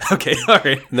good. Okay, all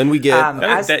right. And then we get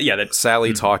that's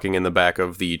Sally talking in the back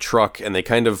of the truck, and they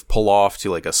kind of pull off to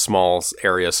like a small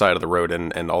area side of the road,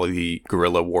 and all of the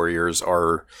guerrilla warriors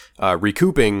are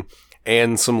recouping,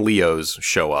 and some Leos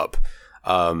show up.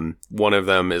 One of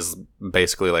them is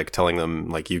basically like telling them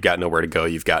like, you've got nowhere to go,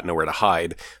 you've got nowhere to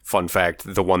hide. Fun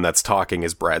fact, the one that's talking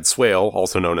is Brad Swale,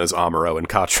 also known as Amuro and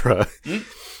Katra.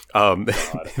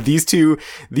 These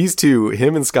two,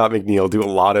 him and Scott McNeil do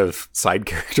a lot of side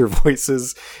character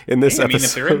voices in this episode. I mean,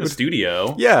 if they're in the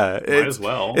studio, might as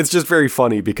well. It's just very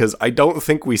funny because I don't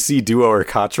think we see Duo or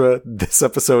Katra this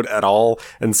episode at all,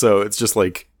 and so it's just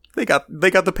like they got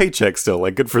the paycheck still.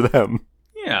 Like, good for them.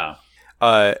 Yeah.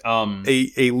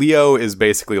 A Leo is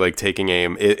basically like taking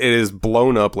aim. It is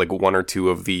blown up like one or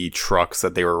two of the trucks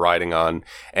that they were riding on,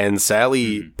 and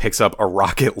Sally picks up a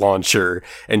rocket launcher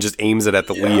and just aims it at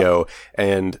the Leo,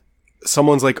 and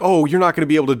someone's like, oh, you're not going to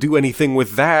be able to do anything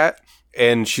with that.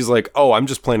 And she's like, oh, I'm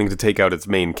just planning to take out its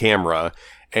main camera.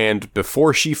 And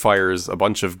before she fires, a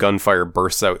bunch of gunfire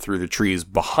bursts out through the trees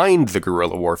behind the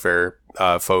guerrilla warfare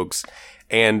folks,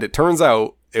 and it turns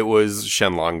out it was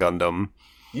Shenlong Gundam.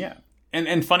 Yeah.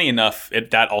 And funny enough,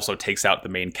 that also takes out the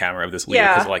main camera of this Leo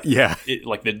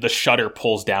because the shutter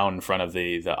pulls down in front of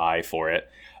the eye for it.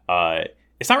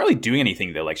 It's not really doing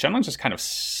anything though. Like Shenlong's just kind of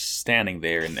standing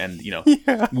there, and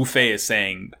Wu Fei is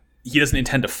saying he doesn't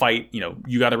intend to fight.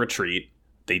 You got to retreat.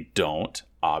 They don't,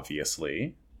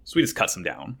 obviously. So we just cuts him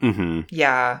down. Mm-hmm.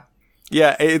 Yeah.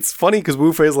 Yeah, it's funny because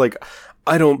Wu Fei's like,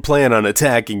 I don't plan on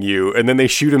attacking you. And then they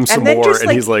shoot him some more,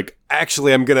 and he's like,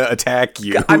 actually, I'm going to attack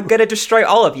you. I'm going to destroy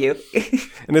all of you.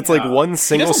 And it's like one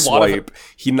single swipe,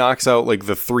 he knocks out like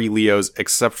the 3 Leos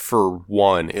except for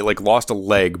one. It like lost a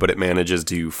leg, but it manages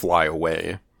to fly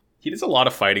away. He does a lot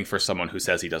of fighting for someone who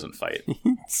says he doesn't fight.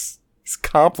 It's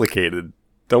complicated.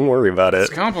 Don't worry about it.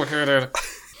 It's complicated.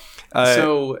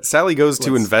 So Sally goes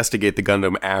to investigate the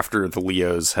Gundam after the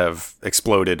Leos have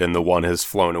exploded and the one has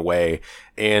flown away,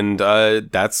 and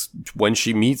that's when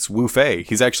she meets Wu Fei.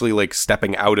 He's actually like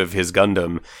stepping out of his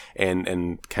Gundam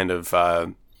and kind of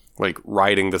like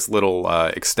riding this little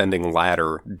extending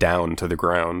ladder down to the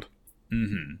ground.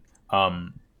 Mm-hmm.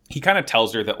 He kind of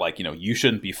tells her that you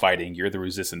shouldn't be fighting. You're the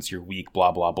resistance. You're weak.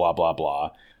 Blah blah blah blah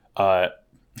blah.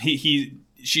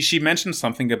 She mentioned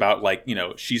something about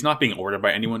she's not being ordered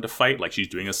by anyone to fight, like she's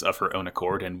doing this of her own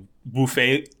accord, and Wu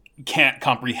Fei can't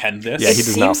comprehend this. Yeah, he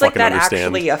does not fucking understand. It seems like that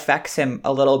actually affects him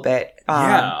a little bit,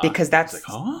 because that's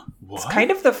it's kind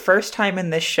of the first time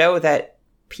in this show that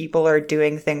people are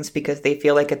doing things because they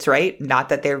feel like it's right, not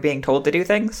that they're being told to do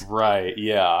things. Right,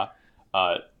 yeah.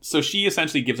 So she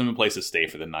essentially gives him a place to stay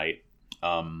for the night.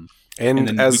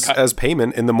 And as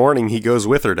payment, in the morning, he goes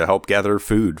with her to help gather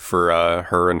food for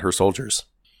her and her soldiers.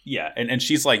 Yeah, and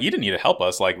she's like, you didn't need to help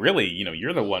us. Like, really,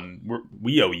 you're the one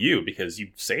we owe you because you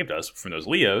saved us from those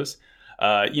Leos.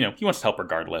 He wants to help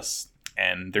regardless.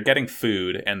 And they're getting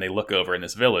food, and they look over in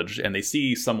this village, and they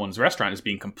see someone's restaurant is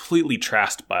being completely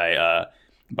trashed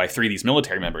by 3 of these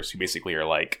military members who basically are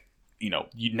like,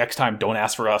 next time don't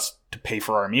ask for us to pay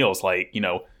for our meals. Like,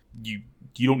 you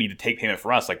don't need to take payment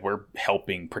for us. Like, we're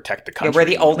helping protect the country. Yeah, we're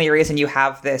the only reason you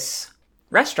have this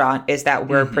restaurant is that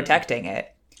we're protecting it.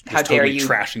 How dare you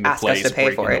trashing the ask place, us to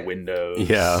pay for breaking it? The windows.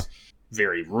 Yeah,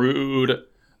 very rude.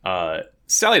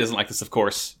 Sally doesn't like this, of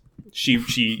course. She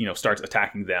starts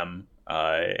attacking them,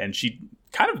 and she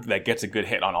kind of gets a good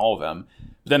hit on all of them.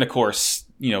 But then, of course,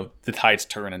 the tides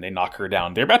turn and they knock her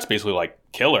down. They're about to basically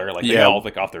kill her. They all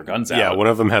off their guns out. Yeah, one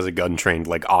of them has a gun trained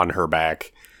on her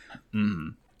back.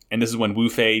 Mm. And this is when Wu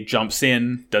Fei jumps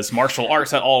in, does martial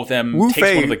arts at all of them, takes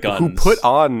Fei, one of the guns. Who put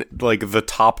on the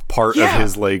top part of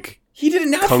his he did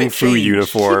an outfit kung fu change.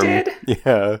 uniform. He did.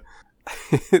 Yeah.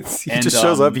 He just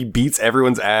shows up, he beats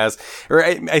everyone's ass. Or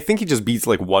I think he just beats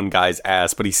one guy's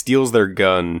ass, but he steals their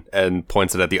gun and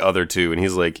points it at the other 2, and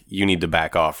he's like, you need to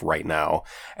back off right now.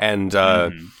 And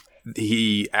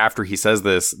after he says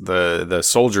this, the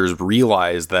soldiers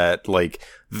realize that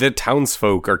the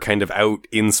townsfolk are kind of out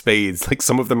in spades.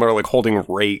 Some of them are holding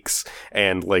rakes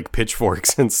and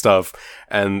pitchforks and stuff,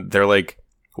 and they're like,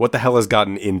 what the hell has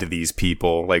gotten into these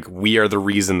people? We are the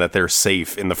reason that they're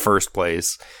safe in the first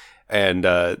place. And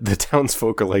the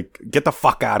townsfolk are like, get the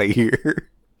fuck out of here.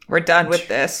 We're done with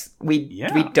this. We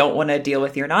don't want to deal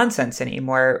with your nonsense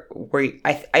anymore. The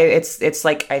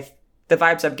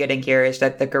vibes I'm getting here is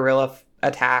that the guerrilla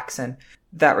attacks and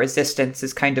that resistance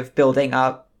is kind of building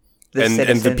up the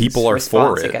citizens' and the people are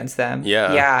response for it against them.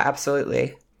 Yeah,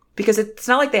 absolutely. Because it's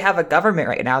not like they have a government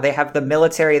right now. They have the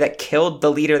military that killed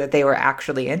the leader that they were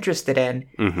actually interested in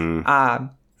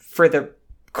for the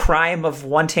crime of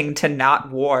wanting to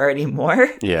not war anymore.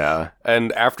 Yeah.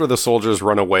 And after the soldiers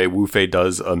run away, Wu Fei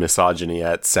does a misogyny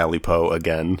at Sally Po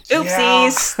again.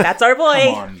 Oopsies. Yeah. That's our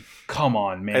boy. Come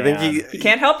on, man. I think he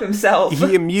can't help himself.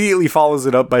 He immediately follows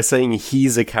it up by saying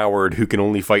he's a coward who can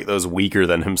only fight those weaker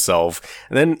than himself.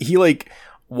 And then he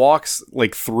walks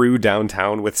through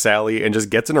downtown with Sally and just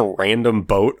gets in a random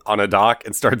boat on a dock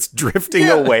and starts drifting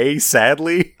away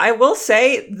sadly. I will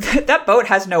say that boat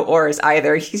has no oars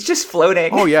either. He's just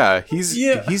floating. Oh yeah,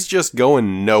 he's just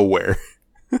going nowhere.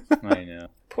 I know.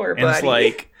 Poor buddy.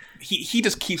 And it's he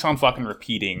just keeps on fucking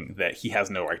repeating that he has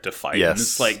no right to fight.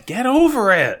 Yes. And it's get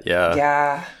over it. Yeah.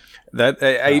 Yeah. That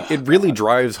it really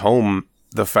drives home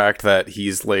the fact that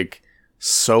he's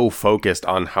so focused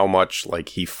on how much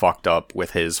he fucked up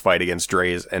with his fight against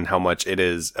Dreis and how much it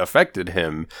has affected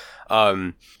him.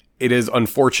 It is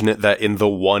unfortunate that in the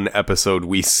one episode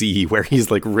we see where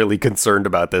he's really concerned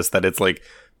about this, that it's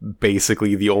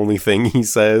basically the only thing he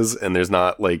says, and there's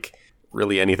not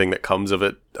really anything that comes of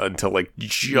it until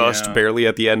just barely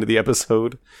at the end of the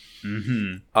episode.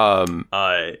 Mm-hmm.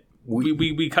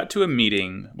 we cut to a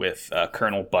meeting with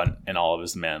Colonel Bunt and all of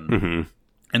his men, Mm-hmm.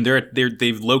 and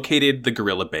they've located the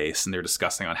guerrilla base, and they're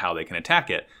discussing on how they can attack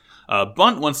it.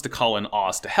 Bunt wants to call in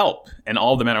Oz to help, and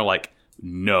all the men are like,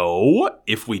 no,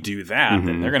 if we do that,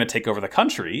 then they're going to take over the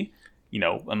country.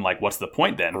 And like, what's the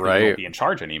point then? We won't be in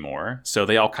charge anymore. So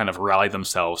they all kind of rally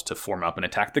themselves to form up and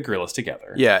attack the guerrillas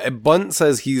together. Yeah, and Bunt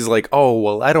says he's like, oh,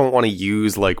 well, I don't want to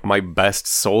use like my best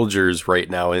soldiers right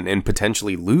now and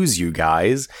potentially lose you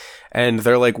guys. And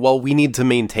they're like, well, we need to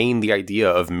maintain the idea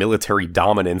of military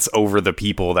dominance over the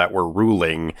people that we're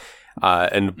ruling.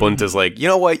 And Bunt is like, you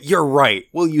know what? You're right.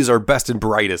 We'll use our best and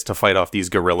brightest to fight off these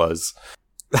guerrillas.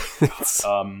 It's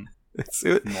normal.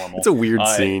 It's a weird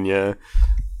scene, yeah.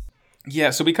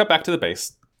 Yeah, so we cut back to the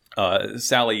base.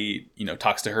 Sally,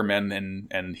 talks to her men,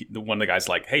 and one of the guys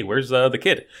like, "Hey, where's the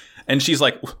kid?" And she's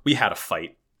like, "We had a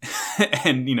fight,"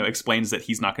 and explains that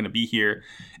he's not going to be here.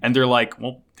 And they're like,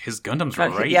 "Well, his Gundam's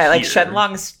right yeah, like here."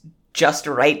 Shenlong's just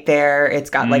right there.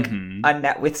 It's got like a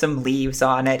net with some leaves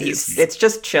on it. It's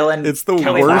just chilling. It's the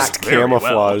chilling worst back.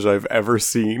 camouflage I've ever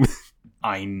seen.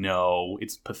 I know,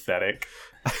 it's pathetic.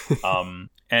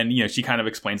 And she kind of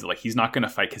explains that like he's not going to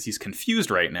fight because he's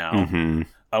confused right now.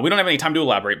 We don't have any time to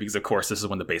elaborate because, of course, this is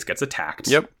when the base gets attacked.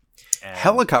 Yep.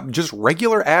 Just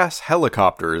regular ass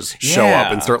helicopters show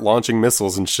up and start launching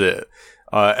missiles and shit.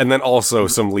 And then also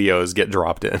some Leos get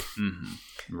dropped in.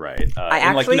 Right. I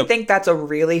actually think that's a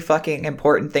really fucking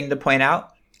important thing to point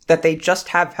out, that they just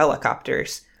have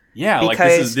helicopters. Yeah, like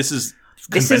this is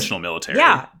conventional military.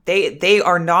 Yeah, they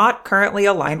are not currently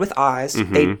aligned with Oz.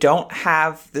 They don't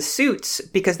have the suits,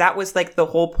 because that was like the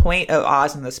whole point of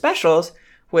Oz and the specials,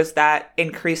 was that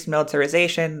increased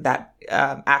militarization, that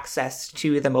access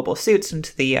to the mobile suits and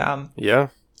to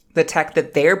the tech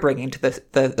that they're bringing to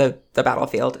the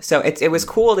battlefield. So it was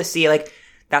cool to see like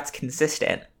that's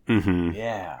consistent.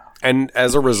 Yeah. And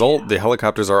as a result, the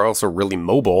helicopters are also really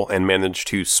mobile and manage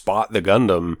to spot the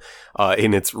Gundam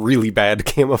in its really bad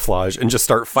camouflage and just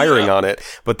start firing on it.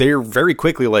 But they're very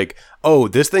quickly like, oh,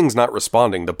 this thing's not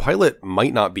responding. The pilot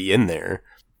might not be in there.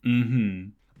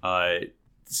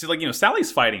 So, like,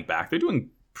 Sally's fighting back. They're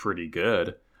doing pretty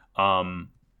good.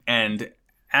 And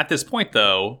at this point,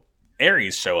 though,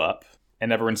 Ares show up,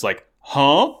 and everyone's like,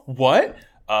 huh? What?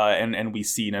 And we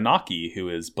see Nanaki, who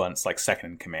is Bunt's, like,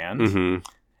 second in command.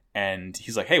 And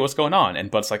he's like, hey, what's going on?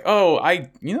 And Bunt's like, oh, I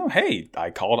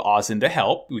called Oz in to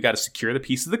help. We got to secure the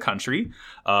peace of the country.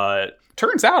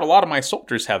 Turns out a lot of my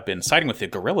soldiers have been siding with the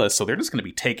guerrillas, so they're just going to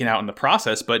be taken out in the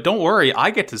process. But don't worry,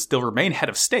 I get to still remain head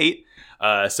of state.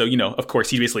 So, of course,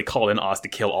 he basically called in Oz to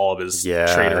kill all of his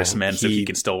traitorous men so he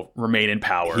can still remain in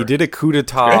power. He did a coup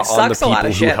d'etat on the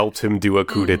people who helped him do a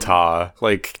coup d'etat.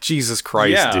 Like, Jesus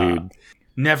Christ, dude.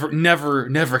 Never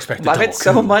expected. Love it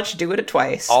so much, do it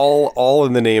twice. All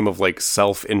in the name of like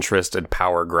self-interest and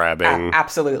power grabbing.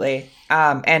 Absolutely.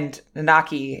 And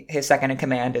Nanaki, his second in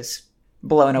command, is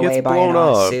blown away by an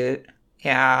Oz suit.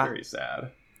 Yeah. Very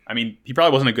sad. I mean, he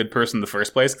probably wasn't a good person in the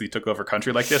first place because he took over a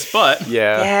country like this, but...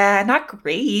 Yeah, not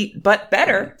great, but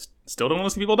better. Still don't want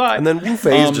to see people die. And then Wu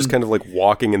Fei is just kind of like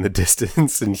walking in the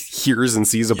distance and hears and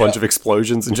sees a bunch of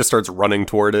explosions and just starts running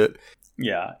toward it.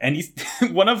 Yeah, and he's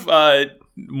one of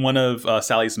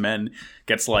Sally's men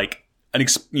gets like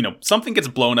something gets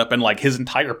blown up and like his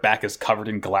entire back is covered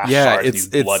in glass shards. And he's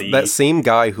bloody. It's that same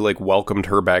guy who like welcomed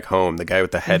her back home, the guy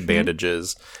with the head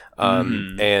bandages.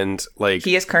 And like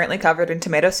he is currently covered in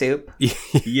tomato soup.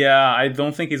 Yeah, I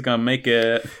don't think he's gonna make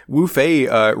it. Wu Fei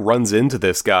runs into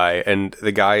this guy, and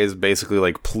the guy is basically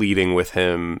like pleading with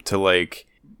him to like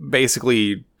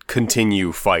basically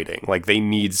continue fighting. Like they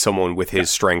need someone with his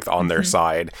strength on their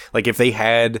side. Like if they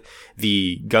had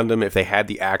the Gundam, if they had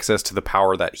the access to the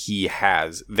power that he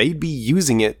has, they'd be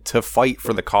using it to fight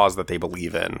for the cause that they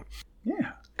believe in.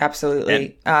 Yeah,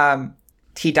 absolutely.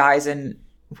 He dies in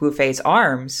Wu Fei's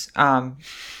arms.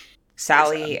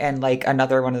 Sally and like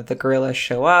another one of the guerrillas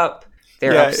show up.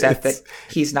 They're upset that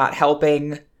he's not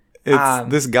helping. It's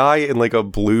this guy in like a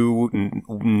blue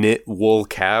knit wool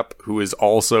cap who is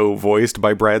also voiced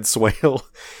by Brad Swale.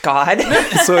 God.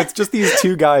 So it's just these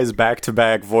two guys back to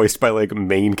back voiced by like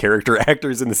main character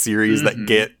actors in the series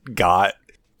that got.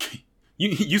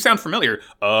 You sound familiar.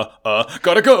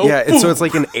 Gotta go. Yeah, and so it's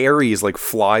like an Ares like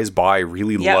flies by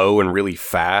really low and really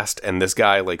fast, and this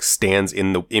guy like stands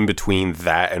in between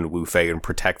that and Wu Fei and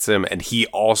protects him, and he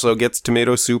also gets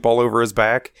tomato soup all over his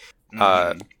back.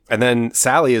 And then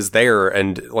Sally is there,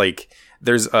 and like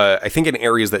there's I think an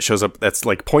Ares that shows up that's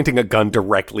like pointing a gun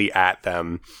directly at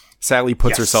them. Sally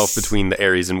puts Yes. herself between the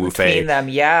Ares and Wu Between Fei. them,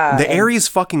 yeah. The And Ares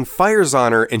fucking fires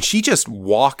on her, and she just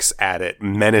walks at it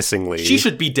menacingly. She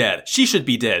should be dead. She should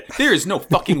be dead. There is no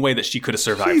fucking way that she could have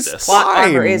survived She's this. plot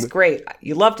armor fine. is great.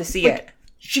 You love to see it.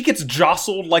 She gets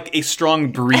jostled like a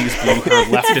strong breeze blew her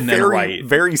left and then very, right.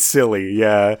 very silly,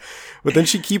 yeah. But then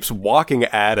she keeps walking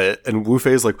at it, and Wu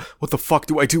Fei's like, "What the fuck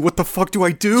do I do? What the fuck do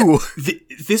I do?"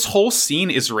 This whole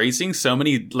scene is raising so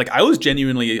many. Like, I was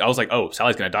like, oh,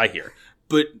 Sally's gonna die here.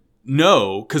 But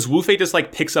no, because Wu Fei just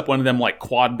like picks up one of them like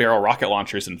quad barrel rocket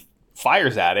launchers and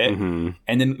fires at it. And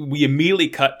then we immediately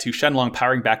cut to Shenlong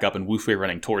powering back up and Wu Fei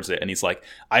running towards it. And he's like,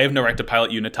 I have no right to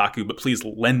pilot you, Nataku, but please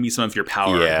lend me some of your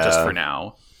power just for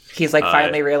now. He's like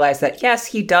finally realized that yes,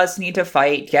 he does need to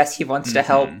fight. Yes, he wants to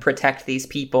help protect these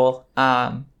people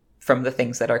from the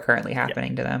things that are currently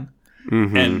happening to them.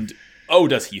 And oh,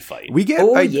 does he fight? We get,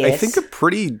 Oh, I yes. think, a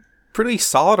pretty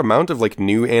solid amount of like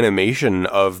new animation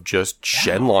of just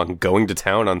Shenlong going to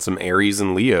town on some Ares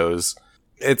and Leos.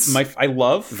 It's I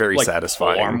love very like,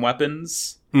 satisfying. polearm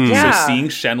weapons. Yeah. So seeing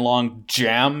Shenlong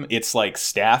jam its like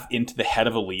staff into the head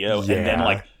of a Leo and then Yeah.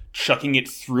 like chucking it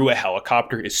through a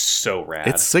helicopter is so rad.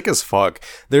 It's sick as fuck.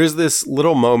 There's this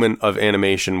little moment of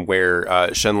animation where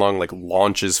Shenlong like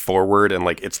launches forward and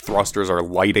like its thrusters are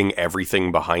lighting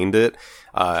everything behind it.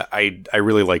 I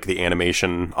really like the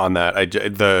animation on that.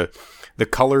 The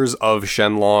colors of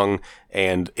Shenlong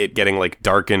and it getting like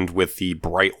darkened with the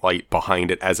bright light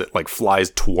behind it as it like flies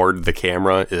toward the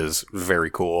camera is very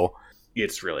cool.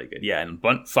 It's really good. Yeah, and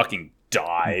Bunt fucking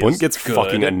dies. Bunt gets good.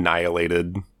 fucking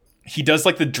annihilated. He does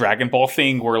like the Dragon Ball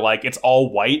thing where like it's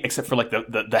all white except for like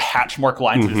the hatch mark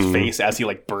lines of his face as he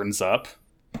like burns up.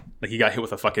 Like he got hit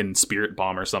with a fucking spirit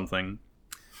bomb or something.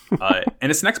 And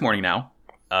it's the next morning now.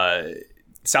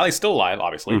 Sally's still alive,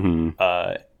 obviously.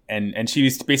 And she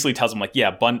basically tells him like,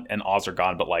 yeah, Bunt and Oz are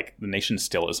gone, but like the nation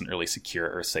still isn't really secure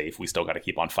or safe. We still got to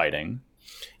keep on fighting.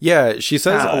 Yeah, she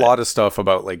says a lot of stuff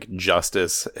about like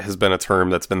justice has been a term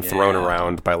that's been thrown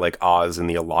around by like Oz and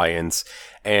the Alliance,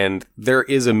 and there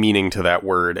is a meaning to that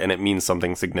word, and it means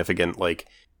something significant, like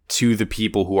to the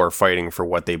people who are fighting for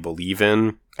what they believe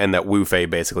in, and that Wu Fei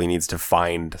basically needs to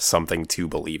find something to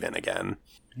believe in again.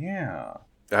 Yeah.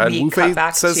 And We Wu cut Fei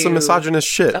back says some to- misogynist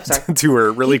shit Oh, sorry. to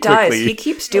her really He does. quickly. He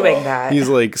keeps doing that. He's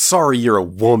like, "Sorry, you're a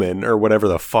woman," or whatever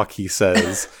the fuck he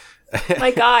says.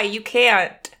 My guy, you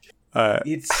can't.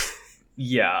 It's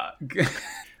yeah,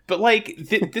 but like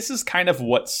this is kind of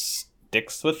what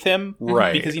sticks with him,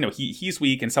 Right. Because you know he's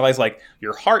weak, and Sally's like,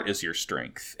 your heart is your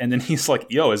strength, and then he's like,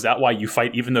 yo, is that why you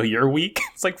fight even though you're weak?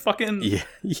 It's like fucking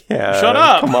Yeah. Shut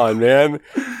up. Come on, man.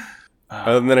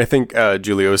 And then I think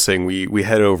Julio was saying we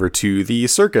head over to the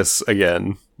circus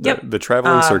again. Yep. The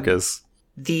traveling circus.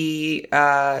 The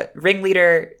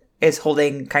ringleader is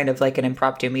holding kind of like an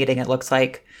impromptu meeting, it looks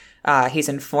like. He's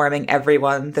informing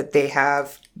everyone that they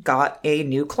have got a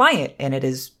new client, and it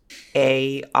is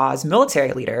a Oz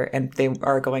military leader, and they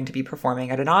are going to be performing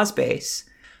at an Oz base.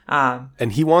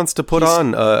 And he wants to put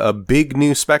on a big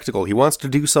new spectacle. He wants to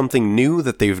do something new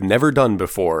that they've never done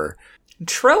before.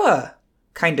 Troa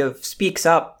kind of speaks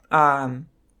up,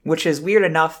 which is weird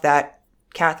enough that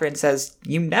Catherine says,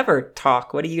 "You never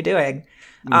talk. What are you doing?"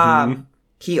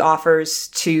 He offers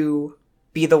to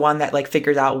be the one that like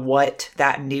figures out what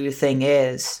that new thing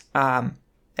is,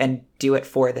 and do it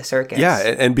for the circus. Yeah,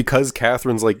 and because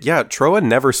Catherine's like, yeah, Troa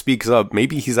never speaks up.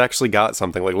 Maybe he's actually got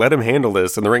something. Like, let him handle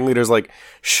this. And the ringleader's like,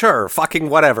 sure, fucking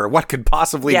whatever. What could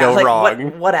possibly go like,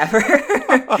 wrong? Whatever.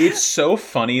 It's so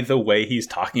funny the way he's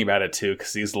talking about it too,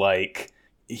 because he's like.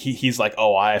 He's like,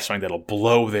 oh, I have something that'll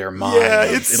blow their mind. Yeah,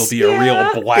 It'll be a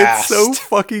real blast. It's so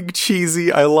fucking cheesy.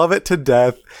 I love it to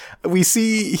death. We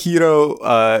see Hiro,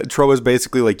 Troa's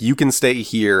basically like, you can stay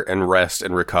here and rest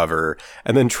and recover.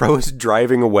 And then Troa's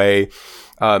driving away.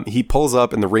 He pulls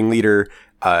up and the ringleader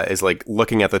is like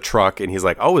looking at the truck and he's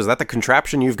like, oh, is that the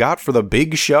contraption you've got for the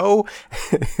big show?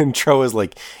 And Troa's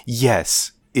like,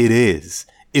 yes, it is.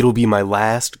 It'll be my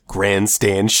last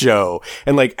grandstand show.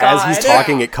 And like, as he's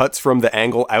talking, it cuts from the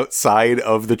angle outside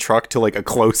of the truck to like a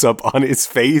close up on his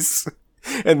face.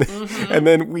 And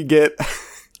then we get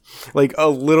like a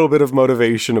little bit of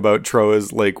motivation about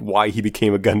Troa's like why he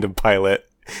became a Gundam pilot.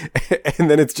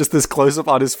 And then it's just this close up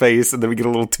on his face. And then we get a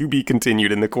little to be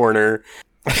continued in the corner.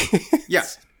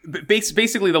 Yes.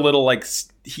 Basically the little like,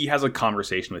 he has a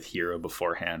conversation with Hiro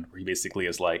beforehand where he basically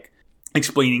is like,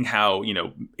 explaining how, you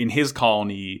know, in his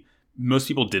colony, most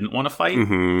people didn't want to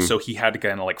fight, so he had to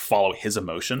kind of like follow his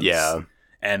emotions. Yeah.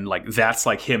 And like that's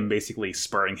like him basically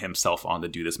spurring himself on to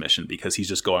do this mission because he's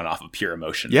just going off of pure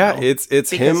emotion. Yeah, you know?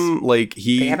 it's him. Like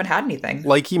they haven't had anything.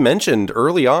 Like he mentioned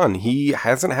early on, he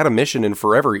hasn't had a mission in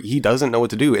forever. He doesn't know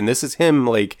what to do, and this is him.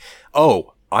 Like,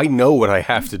 oh, I know what I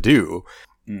have to do.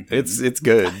 Mm-hmm. It's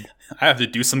good. I have to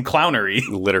do some clownery.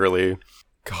 Literally.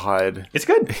 God. It's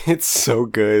good. It's so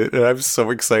good. And I'm so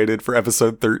excited for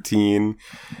episode 13.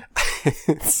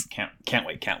 Can't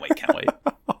wait.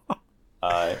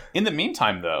 In the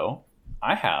meantime, though,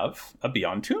 I have a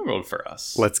Beyond Toon World for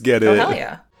us. Let's get it. Oh, hell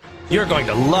yeah. You're going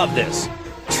to love this.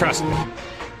 Trust me.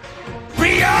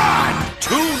 Beyond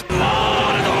Toon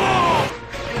World!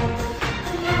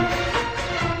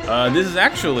 This is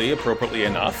actually, appropriately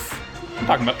enough, I'm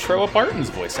talking about Troa Barton's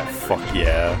voice actor. Fuck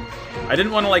yeah. I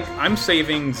didn't want to, I'm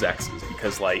saving Zex's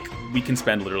because, we can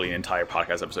spend literally an entire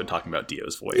podcast episode talking about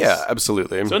Dio's voice. Yeah,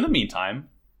 absolutely. So in the meantime,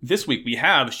 this week we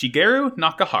have Shigeru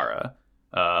Nakahara,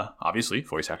 obviously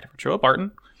voice actor for Troa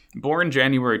Barton, born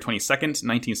January 22nd,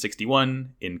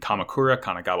 1961 in Kamakura,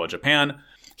 Kanagawa, Japan.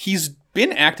 He's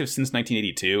been active since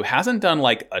 1982, hasn't done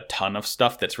a ton of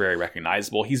stuff that's very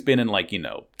recognizable. He's been in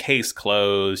Case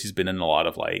Closed. He's been in a lot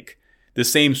of the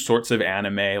same sorts of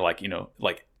anime,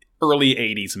 early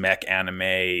 80s mech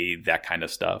anime, that kind of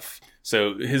stuff.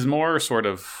 So his more sort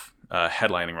of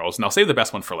headlining roles, and I'll save the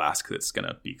best one for last because it's going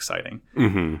to be exciting.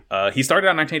 Mm-hmm. He started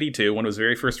out in 1982. One of his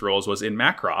very first roles was in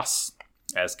Macross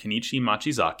as Kenichi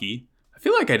Machizaki. I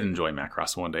feel like I'd enjoy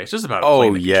Macross one day. It's just about a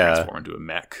plane that can transform into a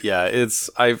mech. Yeah,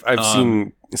 I've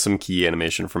seen some key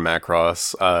animation from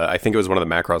Macross. I think it was one of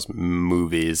the Macross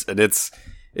movies, and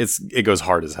it goes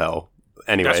hard as hell.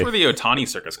 Anyway, that's where the Otani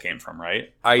circus came from,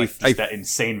 right? That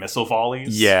insane missile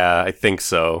volleys. Yeah, I think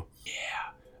so.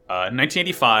 Yeah.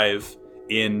 1985.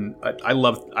 I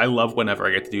love whenever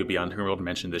I get to do a Beyond Toon World to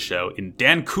mention this show. In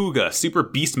Dan Kuga, Super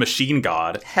Beast Machine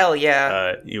God. Hell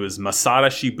yeah. It was Masada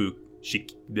Shikibu.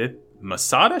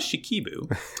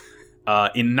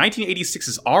 In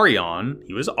 1986's Arion,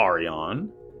 he was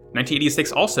Arion.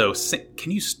 1986 also,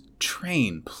 can you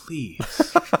train,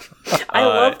 please? I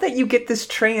love that you get this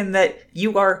train that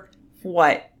you are,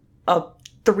 a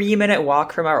 3-minute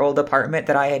walk from our old apartment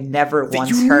that I had never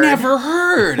once heard. Never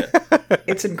heard.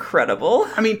 It's incredible.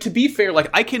 I mean, to be fair,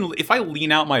 if I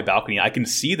lean out my balcony, I can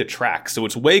see the tracks, so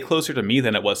it's way closer to me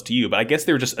than it was to you. But I guess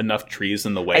there were just enough trees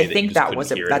in the way. I think that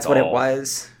was it. That's what it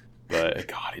was. But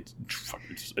God,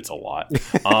 it's a lot.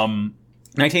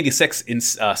 1986 in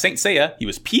Saint Seiya, he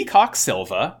was Peacock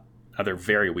Silva, another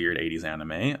very weird 80s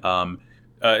anime.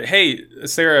 Hey,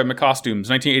 Sarah McCostumes,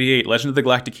 1988, Legend of the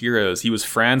Galactic Heroes. He was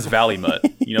Franz Valimut.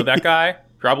 You know that guy?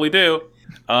 Probably do.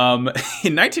 In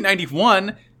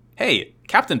 1991, hey,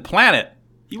 Captain Planet.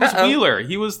 He was Wheeler.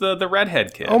 He was the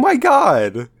redhead kid. Oh my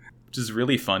god. Which is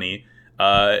really funny.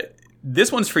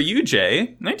 This one's for you,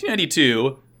 Jay.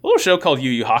 1992, a little show called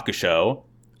Yu Yu Hakusho.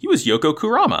 He was Yoko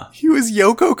Kurama. He was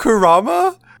Yoko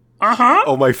Kurama? Uh-huh.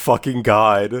 Oh my fucking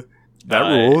god. That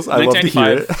rules. I love to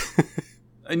hear it.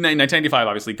 In 1995,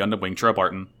 obviously, Gundam Wing, Troa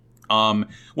Barton.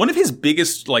 One of his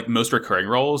biggest, most recurring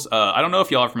roles, I don't know if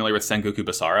y'all are familiar with Sengoku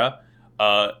Basara.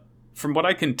 From what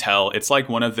I can tell, it's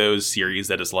one of those series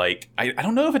that is I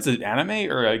don't know if it's an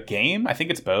anime or a game. I think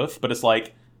it's both, but it's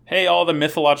hey, all the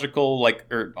mythological,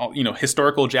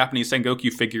 historical Japanese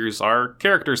Sengoku figures are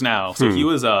characters now. So he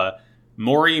was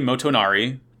Mori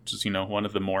Motonari, which is, one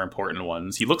of the more important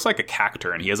ones. He looks like a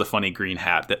cactur, and he has a funny green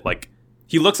hat that,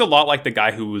 he looks a lot like the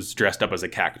guy who was dressed up as a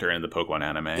cactur in the Pokemon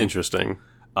anime. Interesting.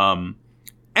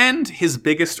 And his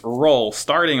biggest role,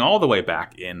 starting all the way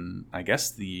back in, I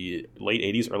guess, the late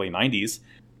 80s, early 90s,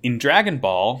 in Dragon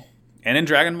Ball, and in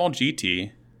Dragon Ball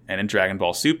GT, and in Dragon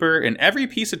Ball Super, and every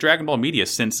piece of Dragon Ball media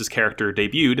since his character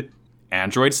debuted,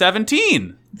 Android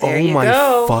 17. There you my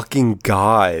go. Fucking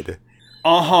god.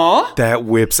 Uh-huh. That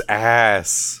whips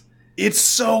ass. It's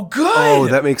so good. Oh,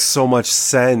 that makes so much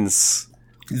sense.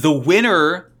 The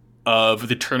winner of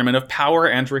the Tournament of Power,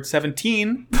 Android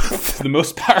 17, the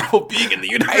most powerful being in the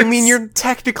universe. I mean, you're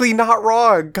technically not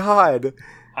wrong. God.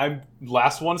 I'm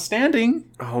last one standing.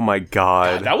 Oh my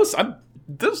god.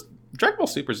 Dragon Ball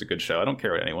Super is a good show. I don't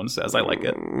care what anyone says. I like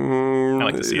it. I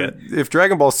like to see it. If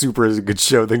Dragon Ball Super is a good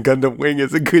show, then Gundam Wing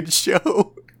is a good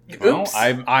show. Well,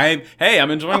 I'm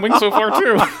enjoying Wing so far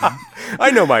too.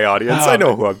 I know my audience. I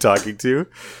know who I'm talking to.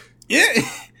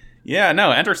 Yeah,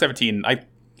 no, Android 17, I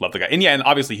love the guy. And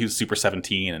obviously he was Super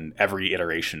 17 and every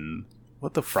iteration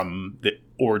from the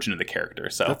origin of the character.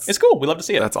 So it's cool. We love to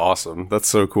see it. That's awesome. That's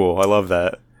so cool. I love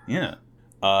that. Yeah.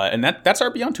 And that's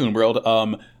our Beyond Toon World.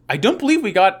 I don't believe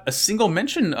we got a single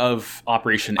mention of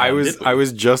Operation M. I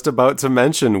was just about to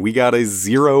mention we got a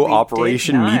 0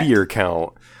 Operation Meteor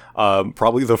count.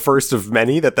 Probably the first of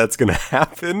many that's going to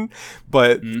happen.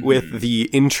 But with the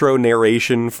intro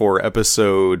narration for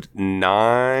episode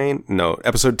 10,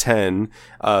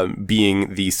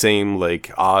 being the same,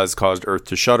 like Oz caused Earth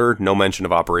to shudder, no mention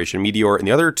of Operation Meteor, and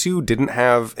the other two didn't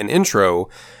have an intro,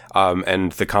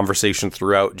 and the conversation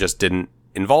throughout just didn't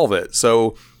involve it.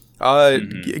 So,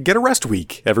 get a rest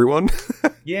week, everyone.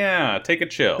 Yeah, take a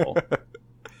chill.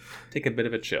 Take a bit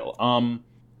of a chill.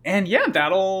 And yeah,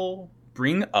 that'll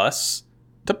bring us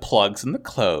to plugs and the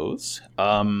close.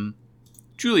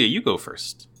 Julia, you go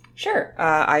first. Sure.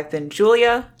 I've been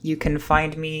Julia. You can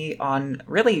find me on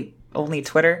really only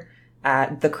Twitter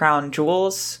at The Crown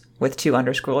Jewels with 2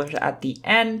 underscores at the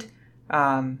end.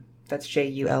 That's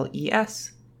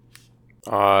JULES.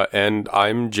 And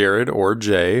I'm Jared, or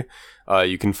Jay.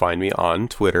 You can find me on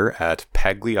Twitter at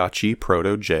Pagliacci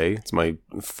Proto J. It's my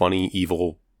funny,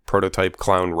 evil prototype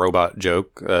clown robot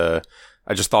joke.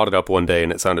 I just thought it up one day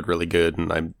and it sounded really good,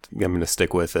 and I'm going to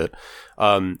stick with it.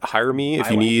 Hire me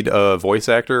if you need a voice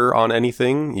actor on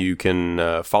anything. You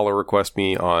can follow request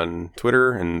me on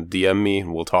Twitter and DM me,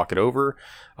 and we'll talk it over.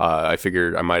 I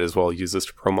figured I might as well use this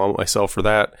to promote myself for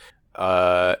that.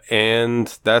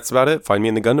 And that's about it. Find me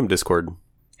in the Gundam Discord.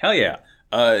 Hell yeah.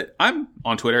 I'm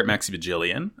on Twitter at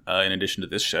MaxiBajillion. In addition to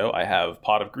this show, I have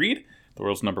Pod of Greed, the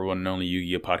world's #1 and only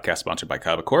Yu-Gi-Oh! Podcast sponsored by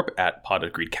Kaiba Corp, at Pod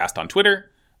of Greed Cast on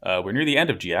Twitter. We're near the end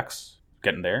of GX.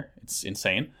 Getting there. It's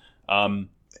insane.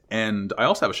 And I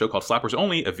also have a show called Slappers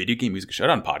Only, a video game music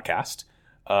showdown podcast.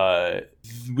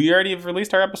 We already have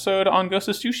released our episode on Ghost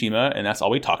of Tsushima, and that's all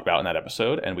we talked about in that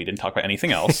episode, and we didn't talk about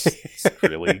anything else.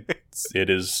 It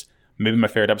is maybe my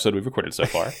favorite episode we've recorded so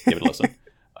far. Give it a listen.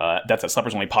 That's at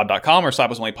slappersonlypod.com or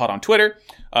slappersonlypod on Twitter.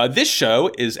 This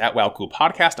show is at Wow Cool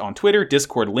Podcast on Twitter.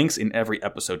 Discord links in every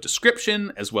episode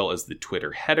description, as well as the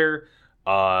Twitter header.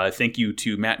 Thank you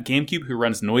to Matt GameCube, who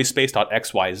runs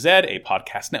Noisepace.xyz, a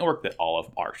podcast network that all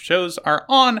of our shows are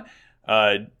on.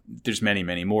 There's many,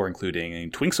 many more,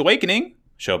 including Twink's Awakening,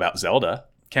 show about Zelda.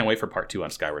 Can't wait for part 2 on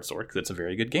Skyward Sword, because it's a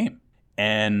very good game.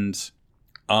 And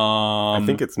I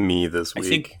think it's me this week. I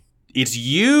think it's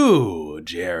you,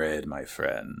 Jared, my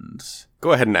friend.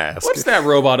 Go ahead and ask. What's that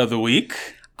robot of the week?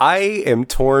 I am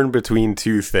torn between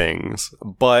 2 things,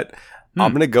 but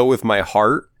I'm going to go with my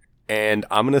heart. And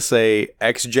I'm going to say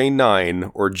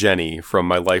XJ9 or Jenny from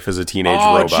My Life as a Teenage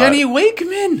Robot. Jenny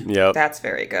Wakeman! Yep. That's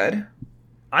very good.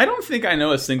 I don't think I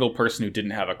know a single person who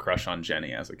didn't have a crush on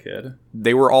Jenny as a kid.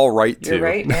 They were all right, too. You're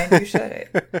right, and you said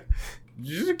it.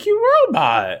 She's a cute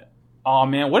robot. Oh,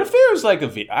 man. What if there was like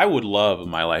I would love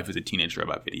My Life as a Teenage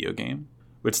Robot video game.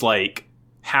 It's like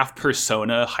half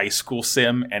Persona high school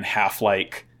sim and half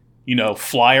like,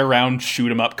 fly around,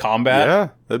 shoot 'em up combat. Yeah,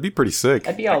 that'd be pretty sick.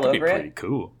 I'd be all over it. Pretty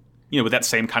cool. With that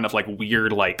same kind of like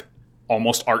weird, like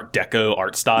almost Art Deco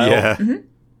art style. Yeah. Mm-hmm.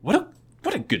 What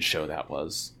a good show that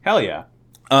was. Hell yeah.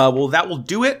 Well, that will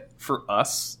do it for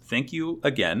us. Thank you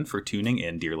again for tuning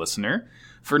in, dear listener,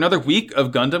 for another week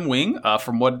of Gundam Wing.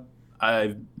 From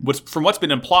what's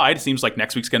been implied, it seems like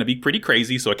next week's going to be pretty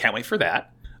crazy, so I can't wait for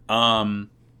that. And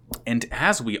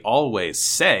as we always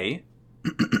say,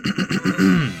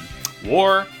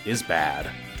 war is bad.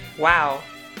 Wow.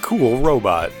 Cool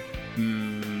robot.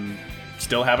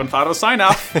 Still haven't thought of a sign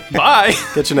off. Bye.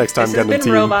 Catch you next time, This has Gundam been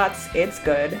Team. Robots. It's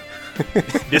good.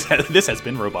 This has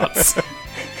been Robots.